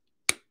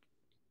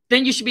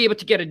 Then you should be able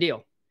to get a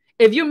deal.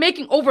 If you're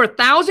making over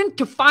 1,000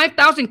 to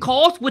 5,000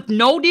 calls with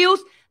no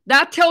deals,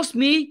 that tells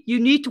me you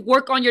need to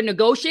work on your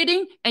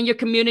negotiating and your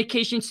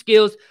communication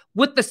skills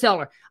with the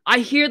seller. I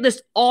hear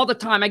this all the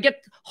time. I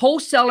get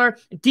wholesaler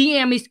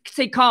DM me,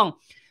 say, Kong,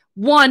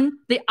 one,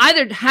 they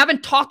either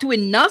haven't talked to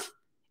enough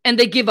and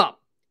they give up,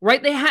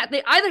 right? They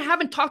either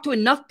haven't talked to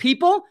enough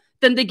people,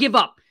 then they give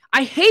up.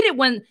 I hate it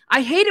when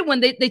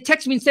they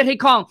text me and said, hey,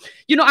 Kong,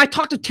 you know, I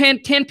talked to 10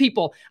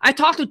 people. I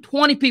talked to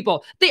 20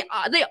 people. They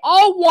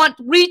all want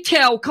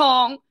retail,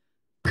 Kong.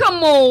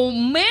 Come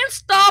on, man.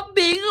 Stop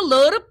being a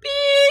little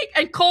pig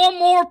and call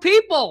more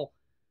people.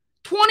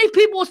 20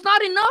 people is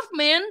not enough,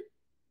 man.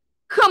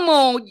 Come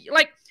on.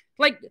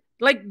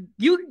 Like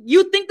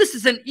you think this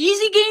is an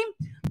easy game?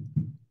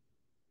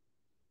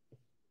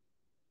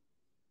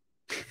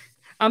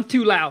 I'm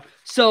too loud.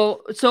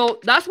 So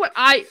that's what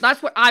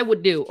I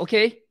would do,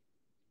 okay?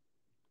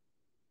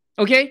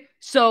 Okay?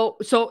 So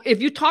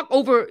if you talk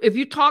over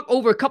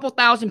a couple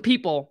thousand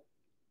people,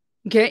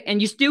 okay, and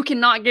you still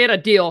cannot get a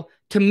deal,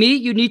 to me,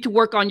 you need to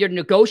work on your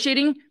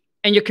negotiating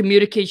and your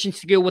communication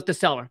skill with the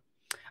seller.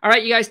 All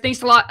right, you guys,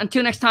 thanks a lot.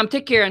 Until next time,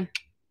 take care and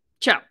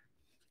ciao.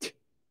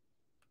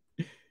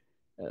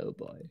 Oh,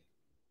 boy.